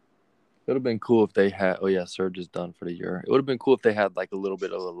 It would have been cool if they had. Oh yeah, Serge is done for the year. It would have been cool if they had like a little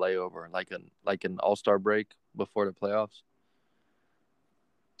bit of a layover, like an All-Star break before the playoffs.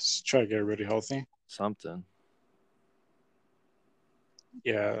 Just try to get everybody healthy. Something.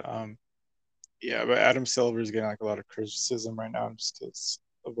 Yeah. Yeah, but Adam Silver is getting like a lot of criticism right now just because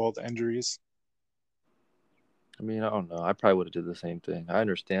of all the injuries. I mean, I don't know. I probably would have did the same thing. I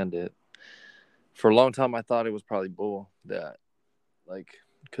understand it. For a long time, I thought it was probably bull that, like,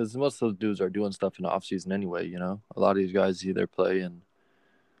 because most of those dudes are doing stuff in the off season anyway. You know, a lot of these guys either play in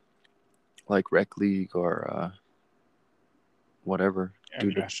like rec league or whatever.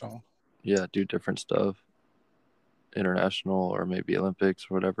 International. Do different stuff. International or maybe Olympics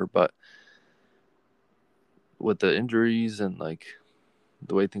or whatever. But with the injuries and like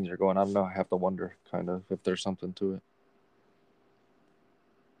the way things are going, I don't know. I have to wonder kind of if there's something to it.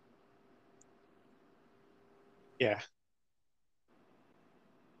 Yeah.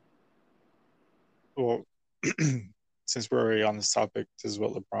 Well, since we're already on this topic, this is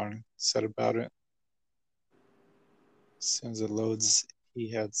what LeBron said about it. As soon as it loads, he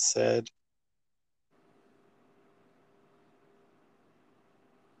had said,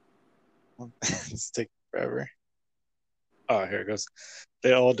 it's taking forever. Oh, here it goes.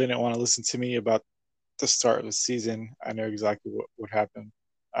 They all didn't want to listen to me about the start of the season. I know exactly what would happen.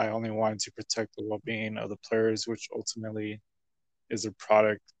 I only wanted to protect the well-being of the players, which ultimately is a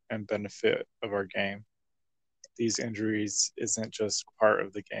product and benefit of our game. These injuries isn't just part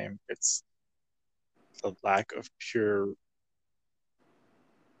of the game, it's the lack of pure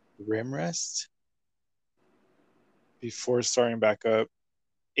rim rest. Before starting back up,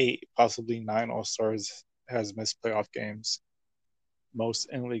 8, possibly 9 All Stars has missed playoff games, most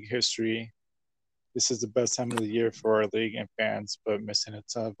in league history. This is the best time of the year for our league and fans, but missing a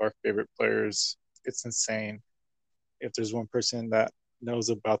ton of our favorite players, it's insane. If there's one person that knows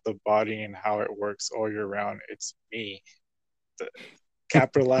about the body and how it works all year round, it's me.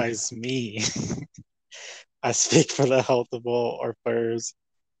 Capitalize me. I speak for the health of all our players,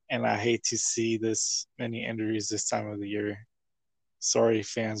 and I hate to see this many injuries this time of the year. Sorry,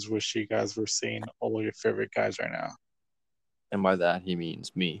 fans. Wish you guys were seeing all of your favorite guys right now. And by that, he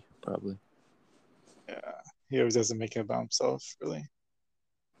means me, probably. Yeah, he always doesn't make it about himself, really.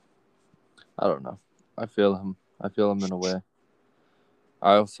 I don't know. I feel him. I feel him in a way.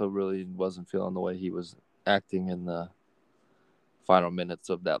 I also really wasn't feeling the way he was acting in the final minutes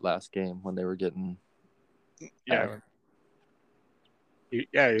of that last game when they were getting. Yeah, he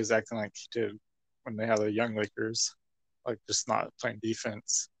was acting like he did when they had the young Lakers, like just not playing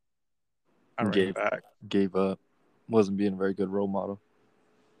defense. I ran back. Gave up. Wasn't being a very good role model.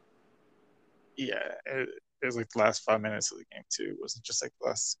 Yeah, It was like the last 5 minutes of the game too. It wasn't just like the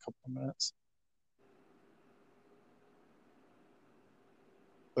last couple of minutes.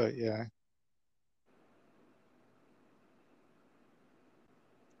 But yeah.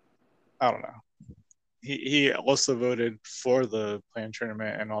 I don't know. He also voted for the play-in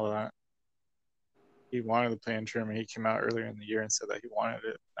tournament and all that. He wanted the play-in tournament. He came out earlier in the year and said that he wanted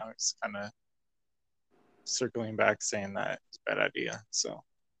it. Now he's kind of circling back saying that it's a bad idea. So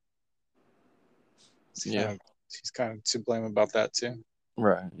Yeah. He's kind of to blame about that too.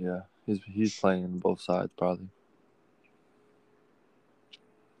 Right. Yeah. He's playing both sides probably.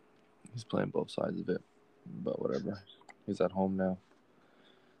 He's playing both sides of it, but whatever. He's at home now.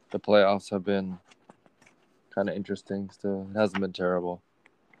 The playoffs have been kind of interesting still. It hasn't been terrible.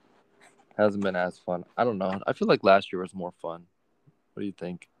 Hasn't been as fun. I don't know. I feel like last year was more fun. What do you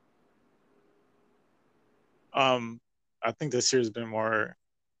think? I think this year's been more.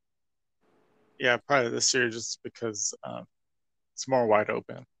 Yeah, probably this year just because it's more wide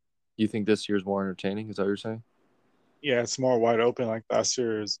open. You think this year's more entertaining? Is that what you're saying? Yeah, it's more wide open. Like last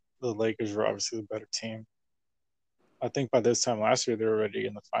year's, the Lakers were obviously the better team. I think by this time last year they were already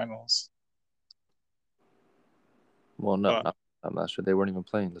in the finals. Well, no, But, not last year. They weren't even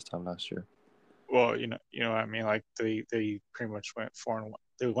playing this time last year. well, you know what I mean. Like they pretty much went 4-1.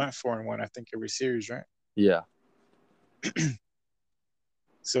 They went 4-1. I think every series, right? Yeah.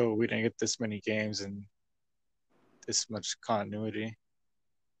 So we didn't get this many games and this much continuity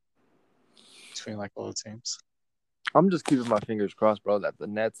between like all the teams. I'm just keeping my fingers crossed, bro, that the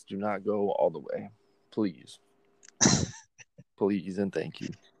Nets do not go all the way. Please. Please and thank you.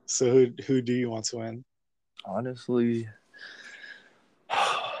 So who do you want to win? Honestly,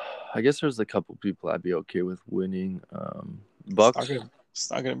 I guess there's a couple people I'd be okay with winning. Bucks. It's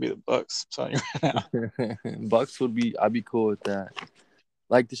not gonna be the Bucks. I'm telling you right now. Bucks I'd be cool with that.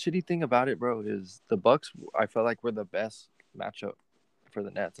 Like the shitty thing about it, bro, is the Bucks. I felt like were the best matchup for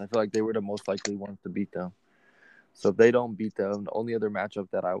the Nets. I feel like they were the most likely ones to beat them. So if they don't beat them, the only other matchup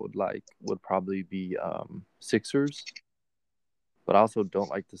that I would like would probably be Sixers. But I also don't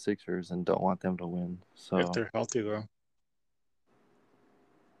like the Sixers and don't want them to win. So If they're healthy though.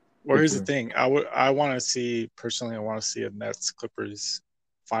 Well, here's the thing. I want to see personally. I want to see a Nets Clippers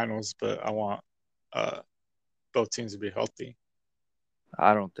finals, but I want both teams to be healthy.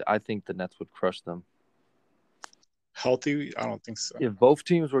 I think the Nets would crush them. Healthy? I don't think so. If both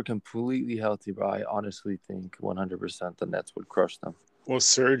teams were completely healthy, bro, I honestly think 100% the Nets would crush them. Well,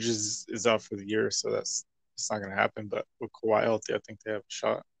 Serge is out for the year, so it's not going to happen. But with Kawhi healthy, I think they have a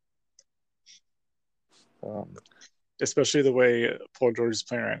shot. Especially the way Paul George is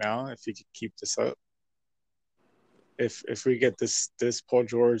playing right now. If he could keep this up, if we get this Paul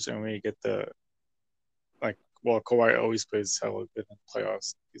George and we get the Kawhi always plays hella good in the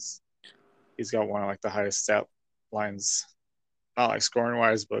playoffs. He's got one of like the highest stat lines, not like scoring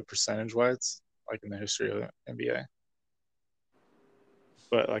wise, but percentage wise, like in the history of the NBA.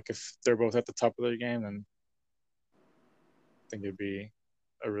 But like if they're both at the top of their game, then I think it'd be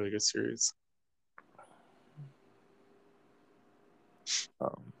a really good series.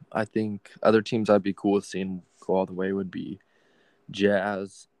 I think other teams I'd be cool with seeing go all the way would be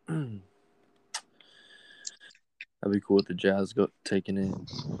Jazz. I'd be cool with the Jazz taking it.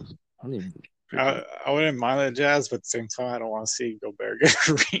 I wouldn't mind the Jazz, but at the same time, I don't want to see Gobert get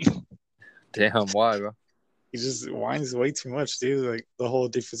a ring. Damn, why, bro? He just whines way too much, dude. Like the whole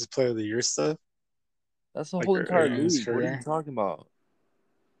defensive player of the year stuff. That's the whole entire league. What are you talking about?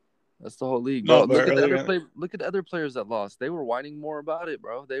 That's the whole league, bro. No, look at the other players that lost. They were whining more about it,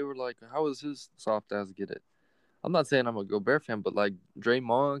 bro. They were like, "How is his soft ass get it?" I'm not saying I'm a Gobert fan, but like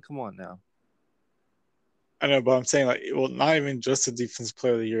Draymond, come on now. I know, but I'm saying like, well, not even just the defensive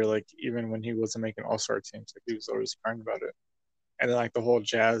player of the year. Like even when he wasn't making All-Star teams, like he was always crying about it. And then like the whole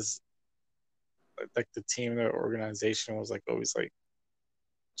Jazz, like the team, the organization was like always like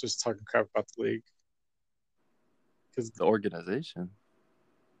just talking crap about the league. Because the organization.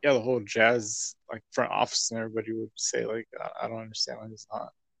 Yeah, the whole Jazz like front office and everybody would say like, I don't understand why he's not.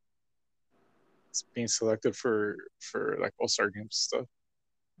 It's being selected for like All-Star games and stuff.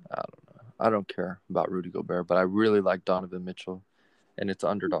 I don't know. I don't care about Rudy Gobert, but I really like Donovan Mitchell, and it's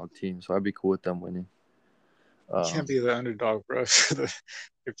an underdog team, so I'd be cool with them winning. You can't be the underdog, bro, for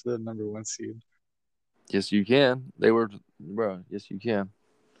the number one seed. Yes, you can. They were, bro. Yes, you can.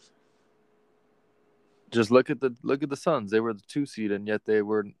 Just look at the Suns. They were the 2 seed, and yet the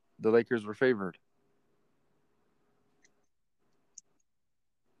Lakers were favored.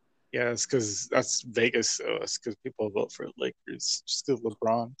 Yeah, it's because that's Vegas. So it's because people vote for the Lakers just because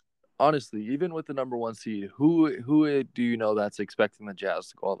LeBron. Honestly, even with the number 1 seed, who do you know that's expecting the Jazz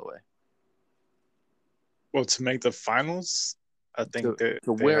to go all the way? Well, to make the finals, I think that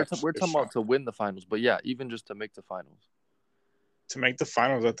To they where have we're a talking about shot. to win the finals, but yeah, even just to make the finals. To make the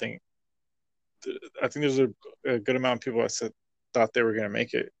finals, I think there's a good amount of people that thought they were going to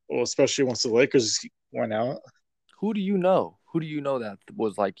make it. Well, especially once the Lakers went out. Who do you know? Who do you know that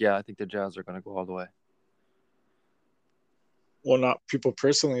was like, yeah, I think the Jazz are going to go all the way? Well, not people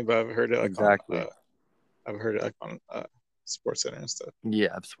personally, but I've heard it Exactly. on Sports Center and stuff.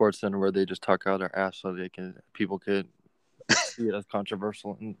 Yeah, Sports Center where they just talk out their ass so people could see it as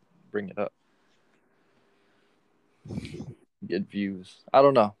controversial and bring it up, get views. I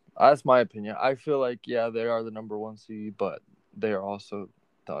don't know. That's my opinion. I feel like yeah, they are the number one seed, but they are also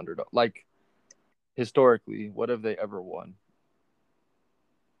the underdog. Like historically, what have they ever won?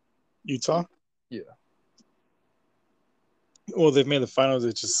 Utah. Yeah. Well, they've made the finals.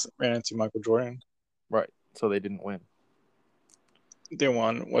 They just ran into Michael Jordan. Right. So they didn't win. They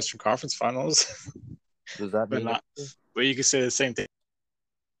won Western Conference Finals. Does that mean not? Anything? But you could say the same thing.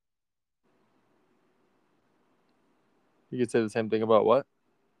 You could say the same thing about what?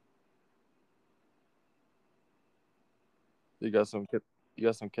 You got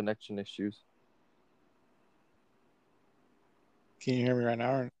some connection issues. Can you hear me right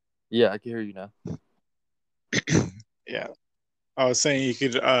now? Yeah, I can hear you now. Yeah, I was saying you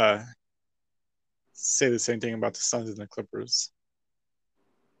could say the same thing about the Suns and the Clippers.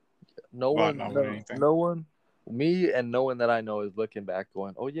 No one, me and no one that I know is looking back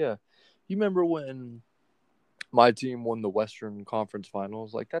going, oh yeah, you remember when my team won the Western Conference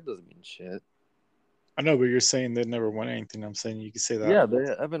Finals? Like that doesn't mean shit. I know, but you're saying they never won anything. I'm saying you could say that. Yeah,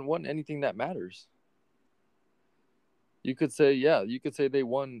 they haven't won anything that matters. You could say, they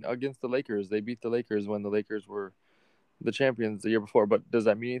won against the Lakers. They beat the Lakers when the Lakers were the champions the year before. But does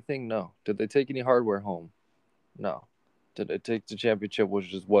that mean anything? No. Did they take any hardware home? No. Did they take the championship,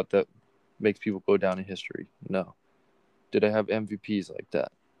 which is what that makes people go down in history? No. Did they have MVPs like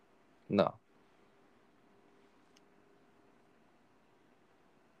that? No.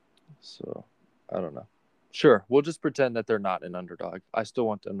 So, I don't know. Sure, we'll just pretend that they're not an underdog. I still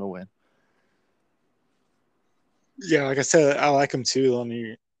want them to win. Yeah, like I said, I like them too. The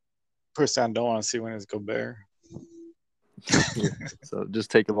only person I don't want to see win is Gobert. Yeah. So just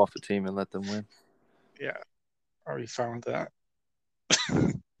take them off the team and let them win. Yeah, are we fine with that?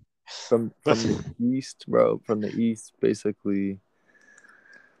 From the East, bro. From the East, basically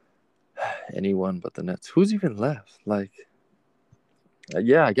anyone but the Nets. Who's even left? Like,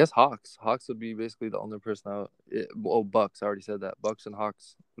 yeah, I guess Hawks. Hawks would be basically the only person Bucks. I already said that. Bucks and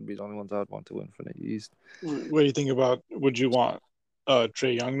Hawks would be the only ones I would want to win from the East. What do you think about? Would you want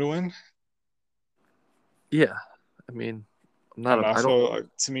Trae Young to win? Yeah, I mean, to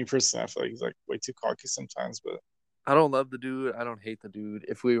me personally, I feel like he's like way too cocky sometimes. But I don't love the dude. I don't hate the dude.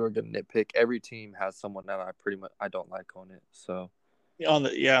 If we were gonna nitpick, every team has someone that I don't like on it. So on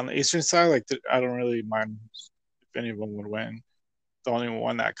the Eastern side, like I don't really mind if any of them would win. The only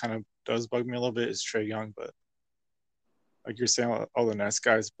one that kind of does bug me a little bit is Trae Young, but like you're saying, all the Nets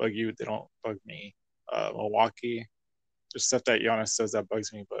guys bug you. They don't bug me. Milwaukee, there's stuff that Giannis says that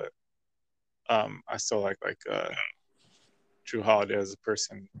bugs me, but I still like Jrue Holiday as a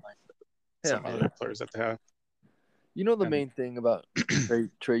person, like some other players that they have. You know the main thing about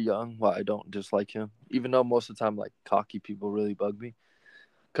Trae Young, why I don't dislike him, even though most of the time like cocky people really bug me,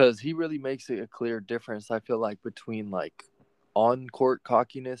 because he really makes it a clear difference. I feel like between like on court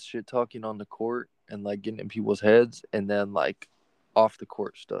cockiness, shit talking on the court, and like getting in people's heads, and then like off the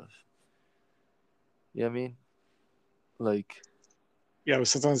court stuff. You know what I mean? Like, yeah, but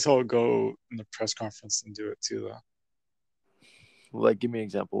sometimes he'll go in the press conference and do it too, though. Like, give me an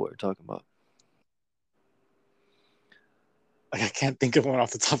example of what you're talking about. Like, I can't think of one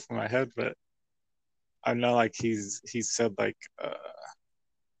off the top of my head, but I know like he's said like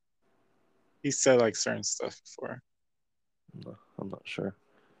certain stuff before. No, I'm not sure.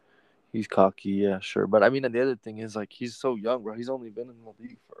 He's cocky, yeah, sure. But I mean, and the other thing is like he's so young, bro. He's only been in the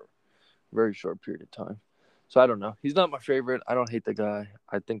league for a very short period of time. So I don't know. He's not my favorite. I don't hate the guy.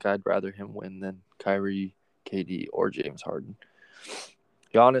 I think I'd rather him win than Kyrie, KD, or James Harden.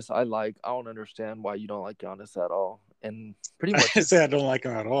 Giannis, I don't understand why you don't like Giannis at all. And pretty much I didn't say I don't like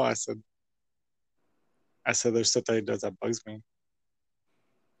him at all. I said there's stuff that he does that bugs me.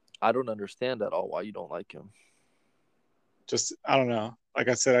 I don't understand at all why you don't like him. Just I don't know. Like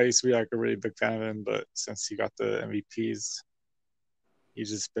I said, I used to be like a really big fan of him, but since he got the MVPs, he's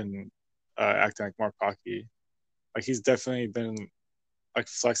just been acting like more cocky. Like he's definitely been like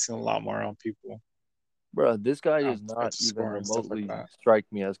flexing a lot more on people. Bro, this guy is not even remotely strike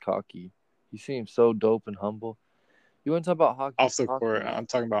me as cocky. He seems so dope and humble. You want to talk about hockey? Off the court. I'm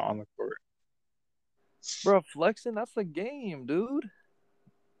talking about on the court. Bro, flexing, that's the game, dude.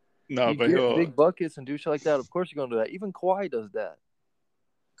 No, You but get big buckets and do shit like that. Of course you're gonna do that. Even Kawhi does that.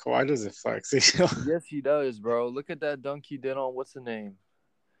 Kawhi doesn't flex. Yes, he does, bro. Look at that dunk he did on what's the name?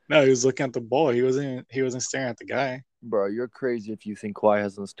 No, he was looking at the ball. He wasn't staring at the guy. Bro, you're crazy if you think Kawhi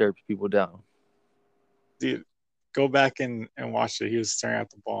hasn't stared people down. Dude, go back and watch it. He was staring at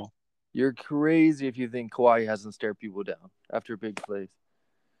the ball. You're crazy if you think Kawhi hasn't stared people down after big plays.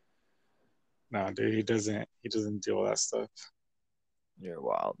 No, dude, he doesn't deal with that stuff. You're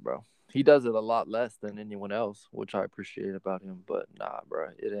wild, bro. He does it a lot less than anyone else, which I appreciate about him. But nah, bro,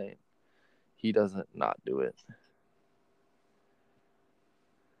 it ain't. He doesn't not do it.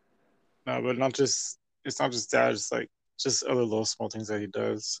 No, but it's not just that. It's like just other little small things that he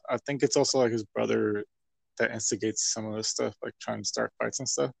does. I think it's also like his brother that instigates some of this stuff, like trying to start fights and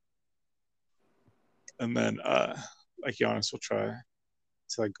stuff. And then like Giannis will try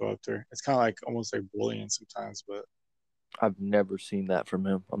to like go up there. It's kind of like almost like bullying sometimes, but I've never seen that from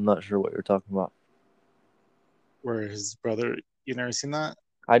him. I'm not sure what you're talking about. where his brother, you never seen that?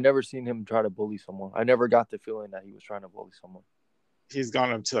 I never seen him try to bully someone. I never got the feeling that he was trying to bully someone. He's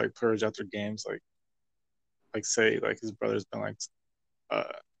gone up to like players after games, like say like his brother's been like uh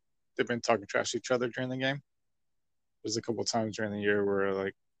they've been talking trash to each other during the game. There's a couple times during the year where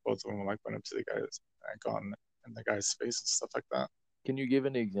like both of them like went up to the guys and gone in the guy's face and stuff like that. Can you give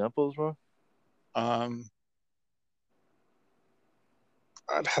any examples, bro? Um,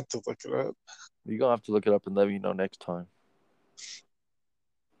 I'd have to look it up. You're going to have to look it up and let me know next time.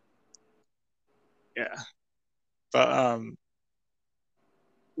 Yeah, but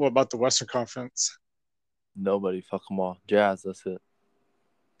what about the Western Conference? Nobody. Fuck them all. Jazz, that's it.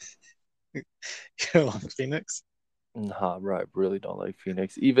 You know, Phoenix? Nah, bro, I really don't like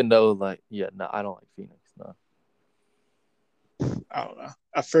Phoenix. Even though, like, yeah, no, I don't like Phoenix, no. I don't know.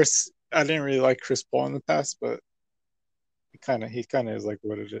 At first, I didn't really like Chris Paul in the past, but he kind of is like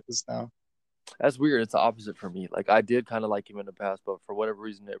what it is now. That's weird. It's the opposite for me. Like, I did kind of like him in the past, but for whatever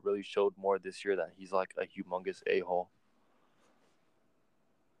reason, it really showed more this year that he's like a humongous a-hole.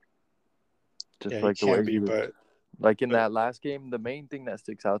 Just Yeah, he like the way can he be, was. but Like in that last game, the main thing that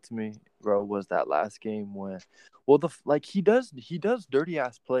sticks out to me, bro, was that last game when, well, he does dirty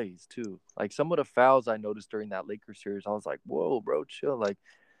ass plays too. Like some of the fouls I noticed during that Lakers series, I was like, whoa, bro, chill. Like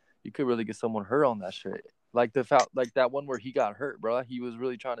you could really get someone hurt on that shit. Like the foul, like that one where he got hurt, bro. He was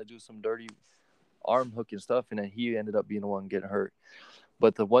really trying to do some dirty arm hooking stuff, and then he ended up being the one getting hurt.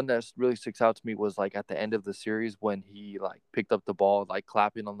 But the one that really sticks out to me was like at the end of the series when he like picked up the ball, like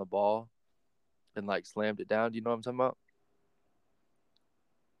clapping on the ball, and like slammed it down. Do you know what I'm talking about?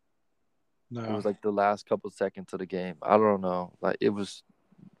 no. It was like the last couple seconds of the game. I don't know. Like it was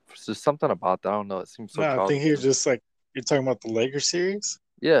just something about that. I don't know. It seems so No, I think childish. he was just like you're talking about the Lakers series.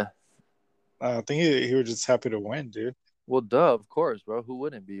 Yeah. I think he was just happy to win, dude. Well, duh, of course, bro. Who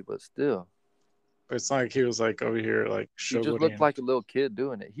wouldn't be? But still, But it's not like he was like over here like he just looked showboating, like a little kid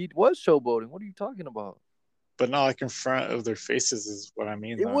doing it. He was showboating. What are you talking about? but not like in front of their faces is what I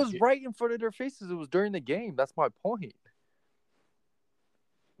mean. It Though. was right in front of their faces. It was during the game. That's my point.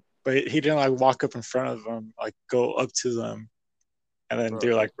 But he didn't like walk up in front of them, like go up to them, and then Bro,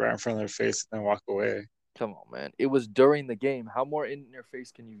 do like right in front of their face and then walk away. come on, man. It was during the game. How more in their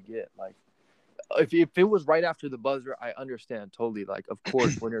face can you get? Like, if it was right after the buzzer, I understand totally. Like, of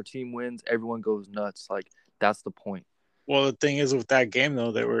course, when your team wins, everyone goes nuts. Like, that's the point. Well, the thing is with that game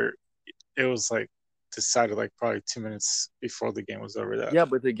though, it was like decided like probably 2 minutes before the game was over. That Yeah,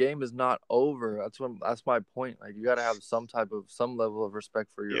 but the game is not over. That's my point. Like, you got to have some level of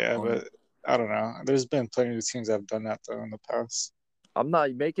respect for your opponent. but I don't know. There's been plenty of teams that have done that though in the past. I'm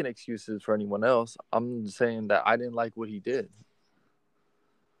not making excuses for anyone else. I'm saying that I didn't like what he did.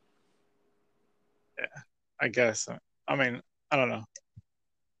 Yeah, I guess. I mean, I don't know.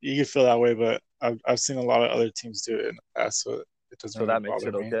 You could feel that way, but I've seen a lot of other teams do it in the past, so it doesn't So really that makes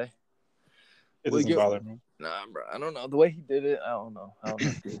bother it me. okay. It doesn't bother me. Nah, bro. I don't know. The way he did it, I don't know.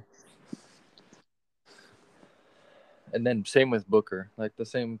 Dude. And then same with Booker. Like the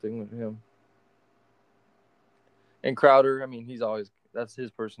same thing with him. And Crowder, I mean, that's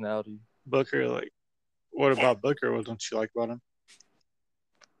his personality. Booker, like, what about Booker? What don't you like about him?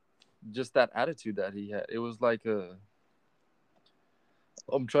 Just that attitude that he had. It was like I'm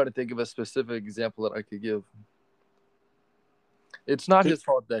trying to think of a specific example that I could give. It's not his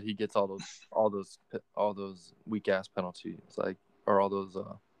fault that he gets all those weak ass penalties, like, or all those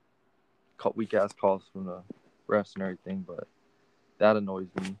weak ass calls from the refs and everything, but that annoys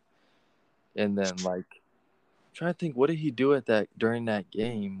me. And then like, I'm trying to think, what did he do during that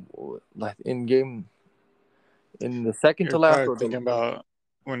game? Like in the second to last. Thinking about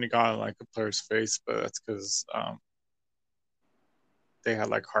when he got in like a player's face, but that's because they had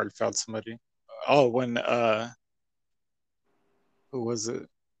like hard fouled somebody. Oh, when who was it?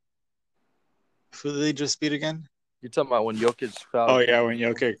 Who did they just beat again? You're talking about when Jokic fouled Oh King? yeah, when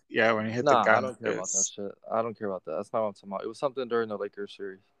Jokic, yeah, when he hit the Nah, guy I in the don't care about that face. shit. I don't care about that. That's not what I'm talking about. It was something during the Lakers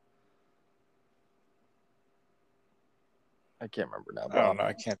series. I can't remember now, I don't bro. know.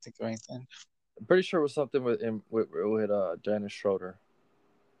 I can't think of anything. I'm pretty sure it was something with Dennis Schroeder.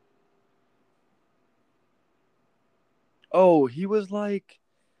 Oh, he was like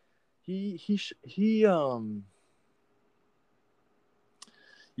he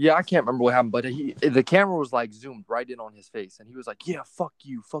yeah, I can't remember what happened, but the camera was like zoomed right in on his face, and he was like, "Yeah, fuck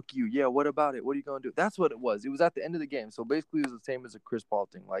you, yeah. What about it? What are you gonna do?" That's what it was. It was at the end of the game, so basically, it was the same as a Chris Paul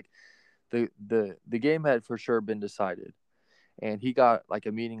thing. Like the game had for sure been decided, and he got like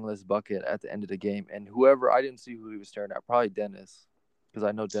a meaningless bucket at the end of the game, and whoever I didn't see who he was staring at, probably Dennis, because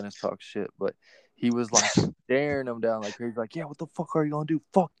I know Dennis talks shit, but he was like staring him down like crazy, like, "Yeah, what the fuck are you gonna do?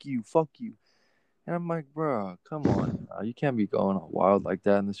 Fuck you." And I'm like, bro, come on. You can't be going all wild like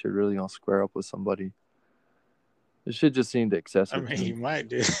that unless you're really going to square up with somebody. This shit just seemed I excessive mean, to he me. might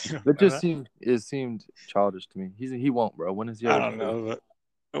do. You don't It know just that. seemed childish to me. He won't, bro. When has he I ever don't done know, but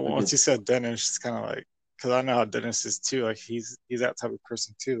a once good? you said Dennis, it's kind of like because I know how Dennis is too. Like he's that type of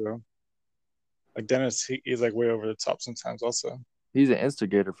person too, though. Like Dennis, he's like way over the top sometimes, also. He's an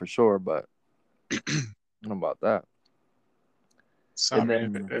instigator for sure, but I don't know about that. So I And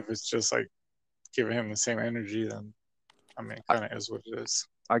mean, then if it's just like giving him the same energy, then I mean, it I, kind of is what it is.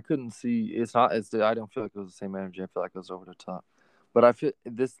 I couldn't see. It's not. I don't feel like it was the same energy. I feel like it was over the top. But I feel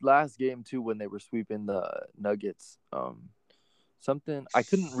this last game too when they were sweeping the Nuggets. Something I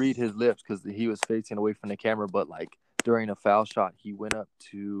couldn't read his lips because he was facing away from the camera, but like during a foul shot, he went up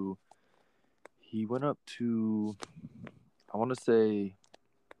to I want to say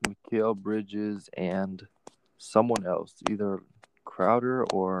Mikal Bridges and someone else, either Crowder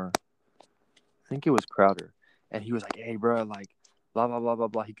or I think it was Crowder, and he was like, "Hey, bro, like blah blah blah blah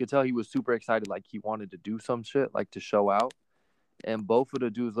blah." He could tell he was super excited, like he wanted to do some shit, like to show out. And both of the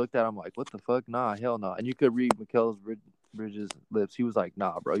dudes looked at him like, "What the fuck? Nah, hell no." Nah. And you could read Bridges' lips. He was like,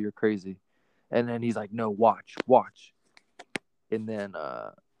 "Nah, bro, you're crazy." And then he's like, "No, watch." And then,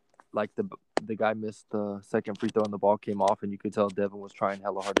 like the guy missed the second free throw and the ball came off, and you could tell Devin was trying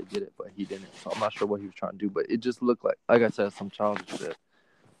hella hard to get it, but he didn't. So I'm not sure what he was trying to do, but it just looked like I said, some childish shit.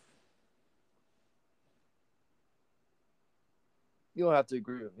 You don't have to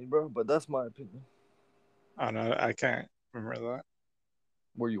agree with me, bro, but that's my opinion. I don't know. I can't remember that.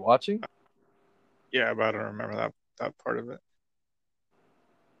 Were you watching? Yeah, but I don't remember that part of it.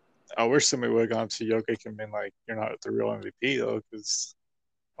 I wish somebody would have gone to Jokic and been like, "You're not the real MVP though," because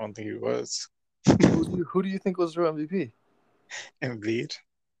I don't think he was. Who do you think was the MVP? Embiid,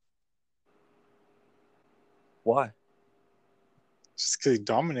 Why? just because he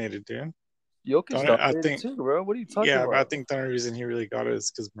dominated, dude. Jokic I dominated think, too, bro. What are you talking yeah, but I about? think the only reason he really got it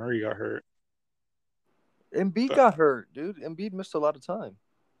is because Murray got hurt. Embiid But got hurt, dude. Embiid missed a lot of time.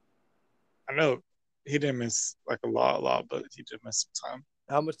 I know he didn't miss like a lot, but he did miss some time.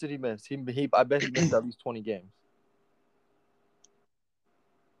 How much did he miss? I bet he missed at least 20 games,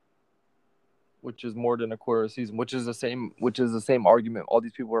 which is more than a quarter of a season. Which is the same argument all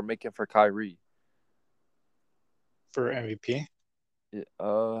these people are making for Kyrie. For MVP.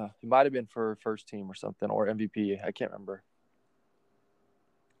 He might have been for first team or something or MVP. I can't remember.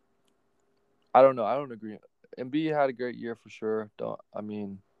 I don't know. I don't agree. Embiid had a great year for sure. I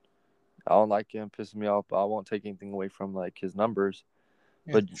don't like him, pisses me off, but I won't take anything away from like his numbers.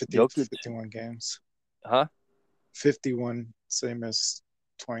 Yeah, But 50, Jokic, 51 games. huh? 51, same as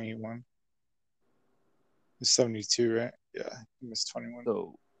 21. It's 72, right? Yeah, he missed 21.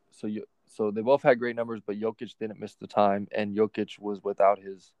 So they both had great numbers, but Jokic didn't miss the time, and Jokic was without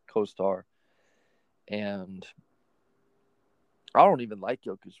his co-star. And I don't even like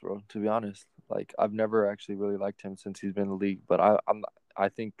Jokic, bro. To be honest, like I've never actually really liked him since he's been in the league. But I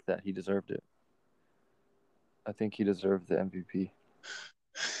think that he deserved it. I think he deserved the MVP.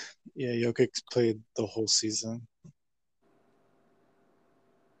 Yeah, Jokic played the whole season.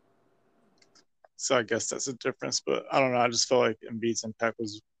 So I guess that's a difference. But I don't know. I just felt like Embiid's impact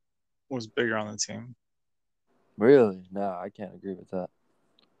was bigger on the team. Really? No, I can't agree with that.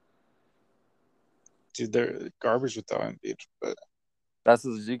 Dude, they're garbage without Embiid. But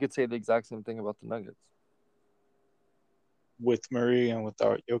You could say the exact same thing about the Nuggets. with Murray and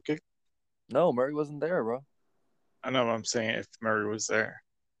without Jokic, No, Murray wasn't there, bro. I know what I'm saying. If Murray was there,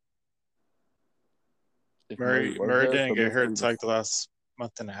 If Murray Murray was there, didn't so get hurt basically until this. like the last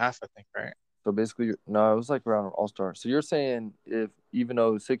month and a half, I think, right? So basically, no, it was like around All Star. So you're saying if even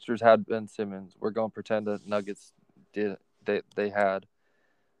though Sixers had Ben Simmons, we're gonna pretend that Nuggets did they had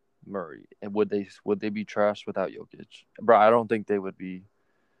Murray, and would they be trashed without Jokic? Bro, I don't think they would be.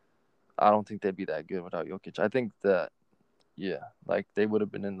 I don't think they'd be that good without Jokic. I think that yeah, like they would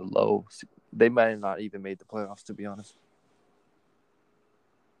have been in the low. They might have not even made the playoffs, to be honest.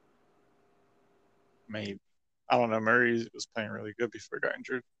 Maybe. I don't know. Murray was playing really good before he got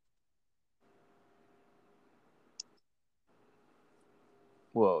injured.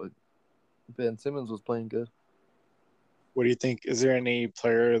 Well, Ben Simmons was playing good. What do you think? Is there any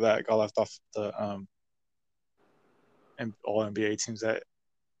player that got left off the all NBA teams that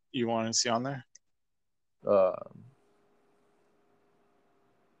you want to see on there? Uh,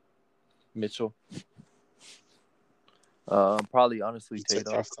 Mitchell. Probably honestly It's a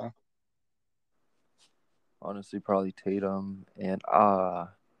Tatum. tough though. Honestly, probably Tatum and I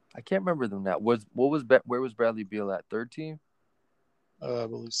can't remember them now. Where was Bradley Beal at? Third team? I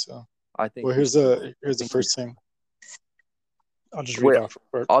believe so. I think Well, here's the first team. I'll just read Wait, it off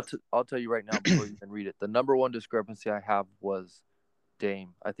real quick. I'll tell you right now before you even read it. The number one discrepancy I have was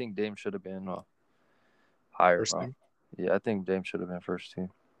Dame. I think Dame should have been higher. First team. Yeah, I think Dame should have been first team.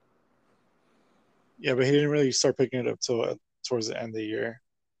 Yeah, but he didn't really start picking it up till towards the end of the year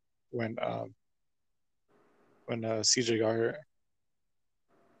when CJ got hurt.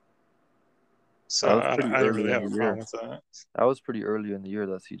 So I didn't really have a problem with that. That was pretty early in the year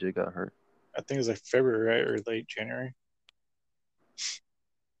that CJ got hurt. I think it was like February, right, or late January.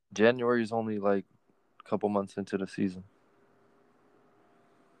 January is only like a couple months into the season.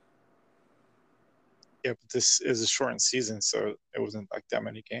 Yeah, but this is a shortened season, so it wasn't like that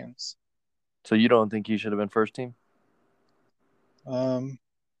many games. So you don't think he should have been first team? No,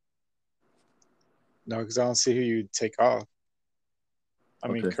 because I don't see who you'd take off. I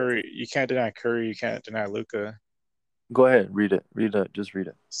mean, Curry. You can't deny Curry. You can't deny Luka. Go ahead, read it. Just read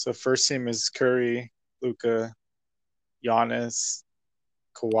it. So first team is Curry, Luka, Giannis,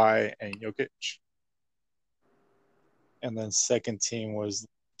 Kawhi, and Jokic. And then second team was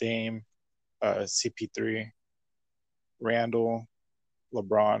Dame, CP3, Randall,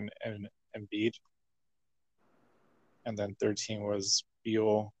 LeBron, and Embiid. And then third team was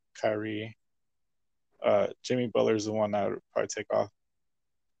Beal, Kyrie. Jimmy Butler's the one I would probably take off.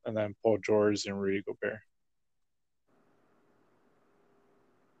 And then Paul George and Rudy Gobert.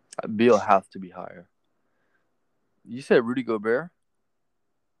 Beal has to be higher. You said Rudy Gobert?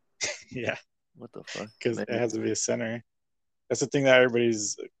 Yeah. What the fuck? Because it has to be a center. That's the thing that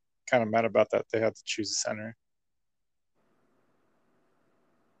everybody's kind of mad about, that they have to choose a center.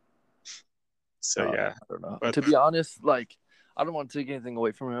 So, yeah. I don't know. But to be honest, like, I don't want to take anything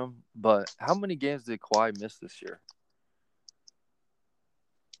away from him, but how many games did Kawhi miss this year?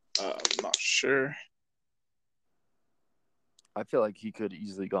 I'm not sure. I feel like he could have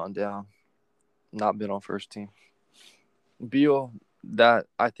easily gone down, not been on first team. Beal,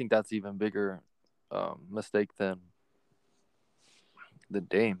 I think that's even bigger mistake than the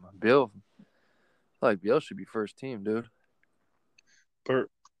Dame. Beal should be first team, dude. But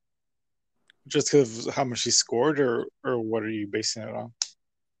just because of how much he scored, or what are you basing it on?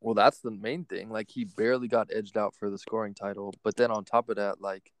 Well, that's the main thing. Like, he barely got edged out for the scoring title, but then on top of that,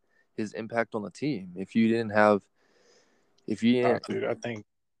 like, his impact on the team. Dude, I think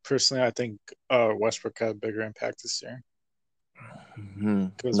Westbrook had a bigger impact this year.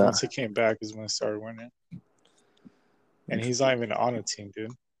 Because once he came back is when he started winning. And he's not even on a team,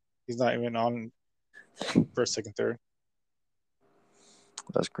 dude. He's not even on first, second, third.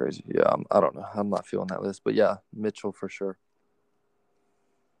 That's crazy. Yeah, I don't know. I'm not feeling that list. But, yeah, Mitchell for sure.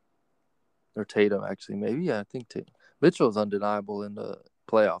 Or Tatum, actually. Maybe, yeah, I think Tatum. Mitchell's undeniable in the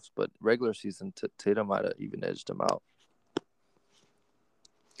playoffs, but regular season, Tatum might have even edged him out.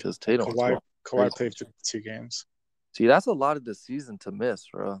 Because Tatum Kawhi played 52 games. See, that's a lot of the season to miss,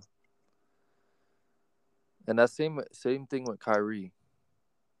 bro. And that same thing with Kyrie.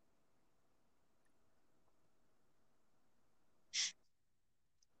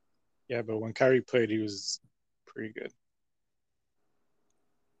 Yeah, but when Kyrie played, he was pretty good.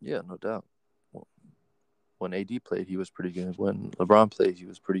 Yeah, no doubt. When AD played, he was pretty good. When LeBron played, he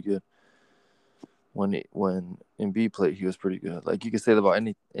was pretty good. When Embiid played, he was pretty good. Like, you could say that about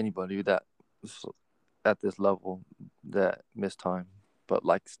anybody that was at this level that missed time. But,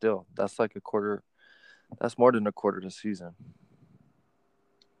 like, still, that's like a quarter. That's more than a quarter of the season.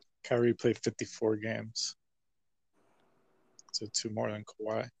 Kyrie played 54 games. So 2 more than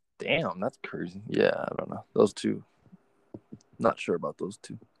Kawhi. Damn, that's crazy. Yeah, I don't know. Those two. Not sure about those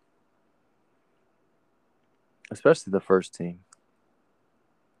two. Especially the first team.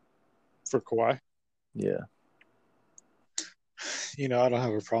 for Kawhi. Yeah. I don't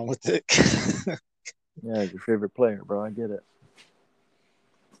have a problem with it. Yeah, your favorite player, bro. I get it.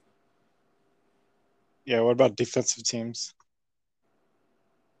 Yeah, what about defensive teams?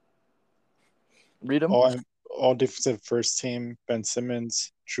 Read them. All defensive first team: Ben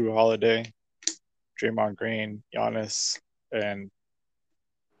Simmons, Drew Holiday, Draymond Green, Giannis, and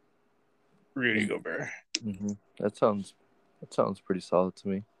Rudy Gobert. Mm-hmm. That sounds pretty solid to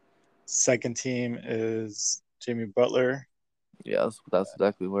me. Second team is Jimmy Butler. Yeah, that's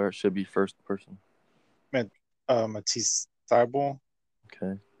exactly where it should be. First person. Matisse Thybulle.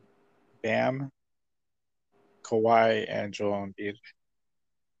 Okay. Bam, Kawhi, and Joel Embiid.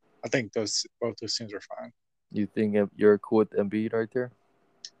 I think both those teams are fine. You think you're cool with Embiid right there?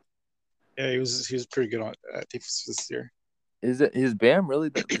 Yeah, he was pretty good on defense this year. Is it his Bam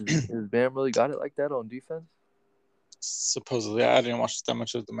really? His Bam really got it like that on defense? Supposedly, I didn't watch that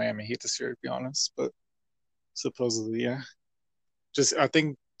much of the Miami Heat this year, to be honest, but supposedly, yeah. Just I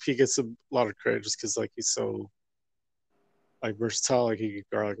think he gets a lot of credit just because like he's so like versatile. Like he could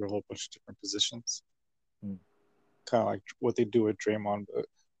guard like a whole bunch of different positions. Kind of like what they do with Draymond, but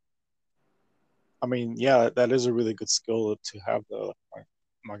I mean, yeah, that is a really good skill to have. Though, like,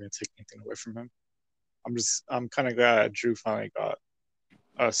 I'm not gonna take anything away from him. I'm kind of glad Drew finally got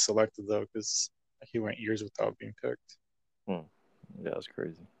selected though, because he went years without being picked. Yeah, that's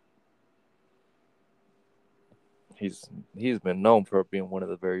crazy. He's been known for being one of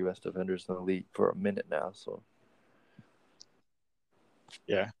the very best defenders in the league for a minute now. So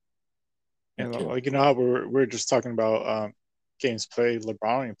yeah, and okay. like how we're just talking about games played.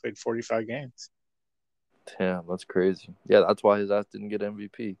 LeBron only played 45 games. Damn, that's crazy. Yeah, that's why his ass didn't get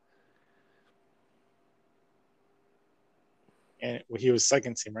MVP. And he was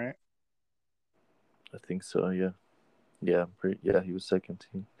second team, right? I think so. Yeah. He was second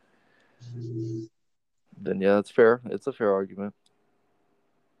team. Then yeah, that's fair. It's a fair argument.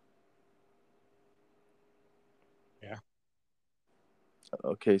 Yeah.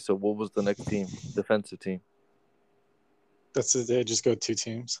 Okay, so what was the next team? Defensive team. That's it. They just go two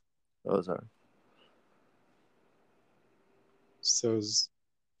teams. Oh, sorry. So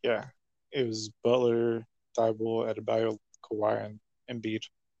it was Butler, Thybulle, Adebayo, Kawhi, and Embiid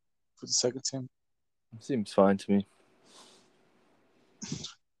for the second team. Seems fine to me.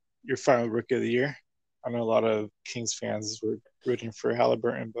 Your final rookie of the year. I know a lot of Kings fans were rooting for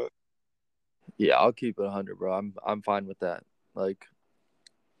Halliburton, but yeah, I'll keep it 100, bro. I'm fine with that. Like,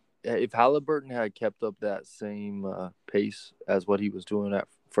 if Halliburton had kept up that same pace as what he was doing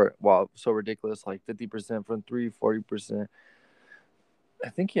so ridiculous, like 50% from three, 40%. I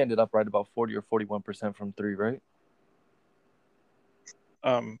think he ended up right about 40 or 41% from three, right?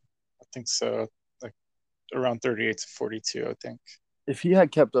 I think so. Like around 38 to 42, I think. If he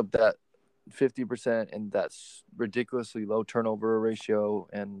had kept up that 50% and that's ridiculously low turnover ratio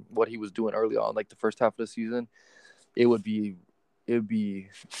and what he was doing early on, like the first half of the season, it would be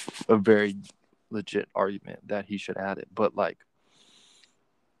a very legit argument that he should add it. But like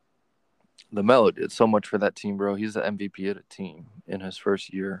LaMelo did so much for that team, bro. He's the MVP of the team in his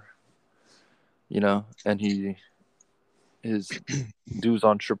first year, and his dude's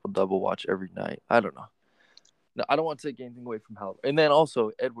on triple double watch every night. I don't know. No, I don't want to take anything away from Halliburton. And then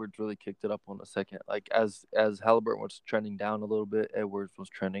also Edwards really kicked it up on the second. Like as Halliburton was trending down a little bit, Edwards was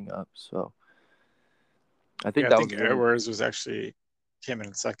trending up. So I think Edwards was actually came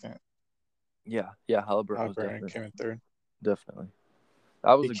in second. Yeah, Halliburton was definitely came in third. Definitely.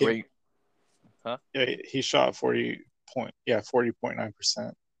 That was great. Huh? Yeah, he shot 40.9%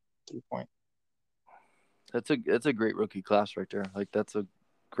 3-point. It's a great rookie class right there. Like that's a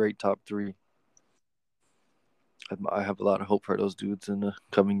great top three. I have a lot of hope for those dudes in the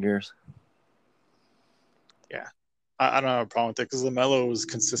coming years. Yeah, I don't have a problem with it because LaMelo was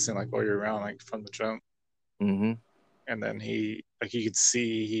consistent like all year round, like from the jump. Mm-hmm. And then you could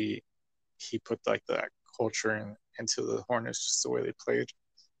see he put like that culture into the Hornets, just the way they played.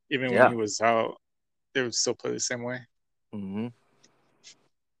 Even when he was out, they would still play the same way. Mm-hmm.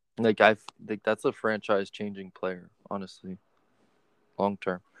 Like I think that's a franchise-changing player, honestly, long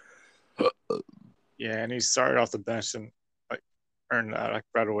term. Yeah, and he started off the bench and like earned that like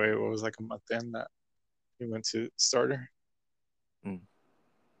right away. It was like a month in that he went to starter. Yeah,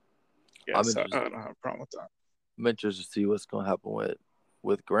 I don't have a problem with that. I'm interested to see what's going to happen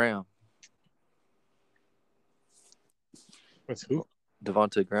with Graham. With who?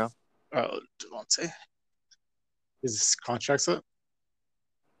 Devontae Graham. Oh, Devontae. Is his contract's up?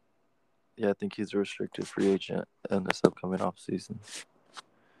 Yeah, I think he's a restricted free agent in this upcoming offseason.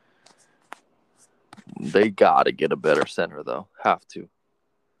 They got to get a better center, though. Have to.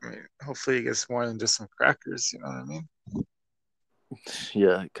 I mean, hopefully he gets more than just some crackers. You know what I mean?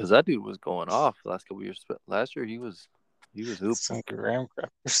 Yeah, because that dude was going off the last couple years. But last year he was hooping. Some graham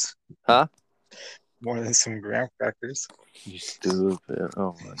crackers. Huh? More than some graham crackers. You stupid.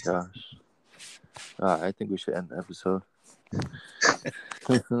 Oh my gosh. All right, I think we should end the episode.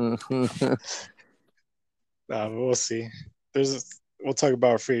 But we'll see. We'll talk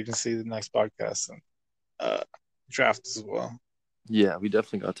about free agency the next podcast and draft as well. Yeah, we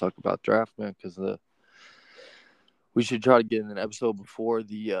definitely got to talk about draft, man, because we should try to get in an episode before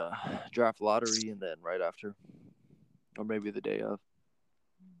the draft lottery and then right after, or maybe the day of.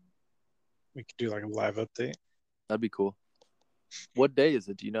 We could do like a live update. That'd be cool. What day is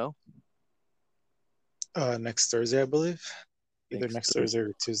it? Do you know? Next Thursday, I believe. Either next Thursday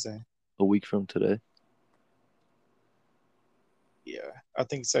or Tuesday. A week from today. Yeah, I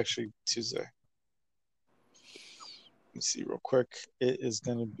think it's actually Tuesday. Let me see real quick. It is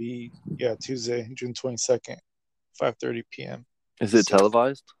going to be, Tuesday, June 22nd, 5:30 p.m. Is it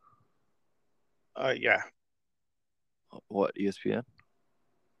televised? Yeah. What, ESPN?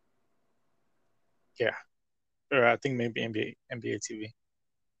 Yeah. Or I think maybe NBA TV.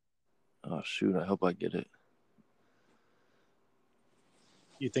 Oh, shoot. I hope I get it.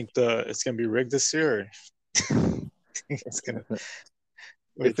 You think it's going to be rigged this year? Or it's going to...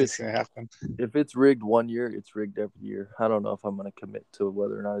 What do you think's going to happen? If it's rigged one year, it's rigged every year. I don't know if I'm going to commit to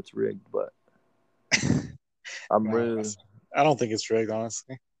whether or not it's rigged, but I don't think it's rigged,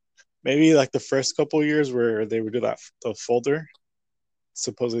 honestly. Maybe like the first couple of years where they would do the folder.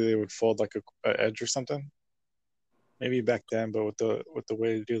 Supposedly they would fold like a edge or something. Maybe back then, but with the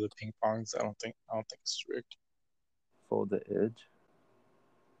way to do the ping pongs, I don't think it's rigged. Fold the edge.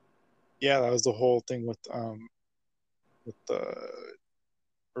 Yeah, that was the whole thing with the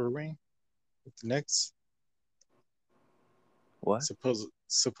Irving, with the Knicks. What?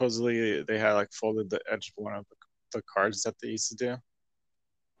 Supposedly they had like folded the edge of one of the cards that they used to do,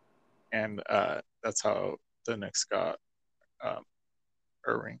 and that's how the Knicks got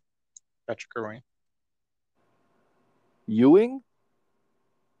Patrick Ewing. Ewing?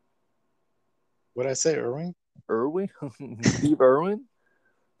 What did I say, Irving? Irwin? Steve Irwin?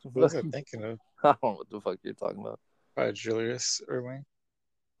 What was I thinking of? I don't know what the fuck you're talking about. Probably Julius Irving.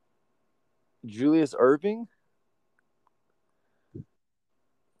 Julius Irving?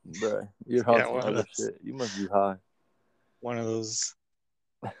 Bruh, you're on some other shit. You must be high. One of those.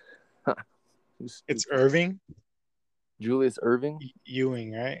 It's Irving. Julius Irving?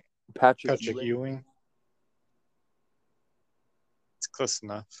 Ewing, right? Patrick Ewing. It's close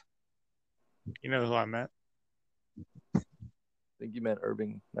enough. You know who I meant? I think you meant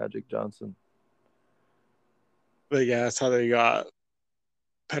Irving Magic Johnson. But yeah, that's how they got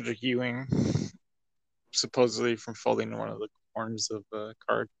Patrick Ewing, supposedly from folding one of the corners of the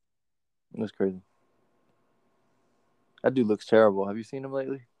card. That's crazy. That dude looks terrible. Have you seen him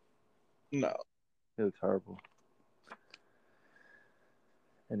lately? No. He looks horrible.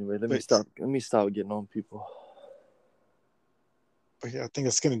 Anyway, let me stop getting on people. But yeah, I think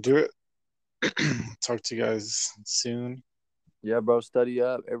that's gonna do it. Talk to you guys soon. Yeah, bro, study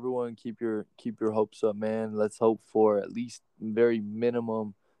up. Everyone keep your hopes up, man. Let's hope for at least very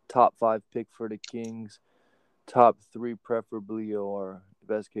minimum top 5 pick for the Kings. Top 3 preferably, or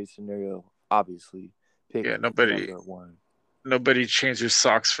best case scenario, obviously. Pick number 1. Nobody change your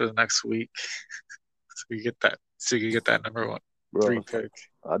socks for the next week. So you get that number 1. Bro, 3 pick.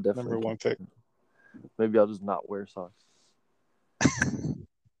 I definitely number 1 pick. Maybe I'll just not wear socks.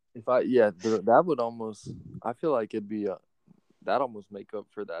 That would almost. I feel like it'd be that almost make up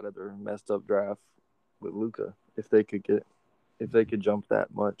for that other messed up draft with Luka if they could jump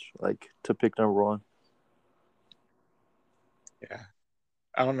that much, like to pick number 1. Yeah,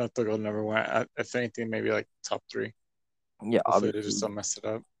 I don't know if they'll go number 1. If anything, maybe like top 3. Yeah, hopefully obviously they just don't mess it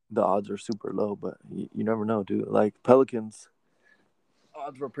up. The odds are super low, but you never know, dude. Like Pelicans,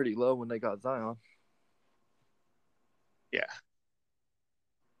 odds were pretty low when they got Zion. Yeah.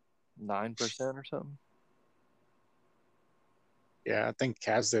 9% or something. Yeah, I think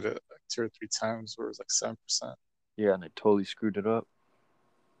Cavs did it like 2 or 3 times where it was like 7%. Yeah, and they totally screwed it up.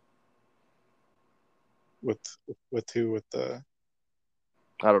 With who? With the...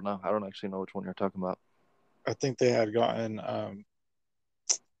 I don't know. I don't actually know which one you're talking about. I think they had gotten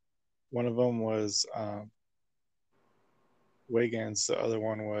one of them was Wiggins. The other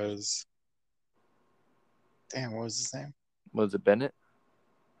one was... Damn, what was his name? Was it Bennett?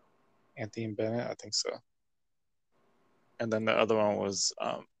 Anthony Bennett, I think so. And then the other one was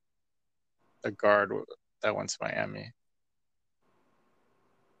the guard that went to Miami.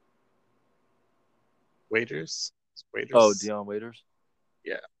 Waiters? Oh, Dion Waiters?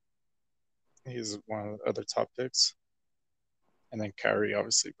 Yeah. He's one of the other top picks. And then Kyrie,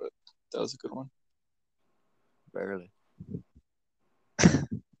 obviously, but that was a good one. Barely.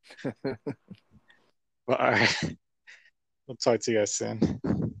 But all right. We'll talk to you guys soon.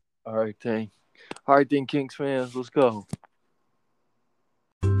 All right, then. All right, then, Kings fans, let's go.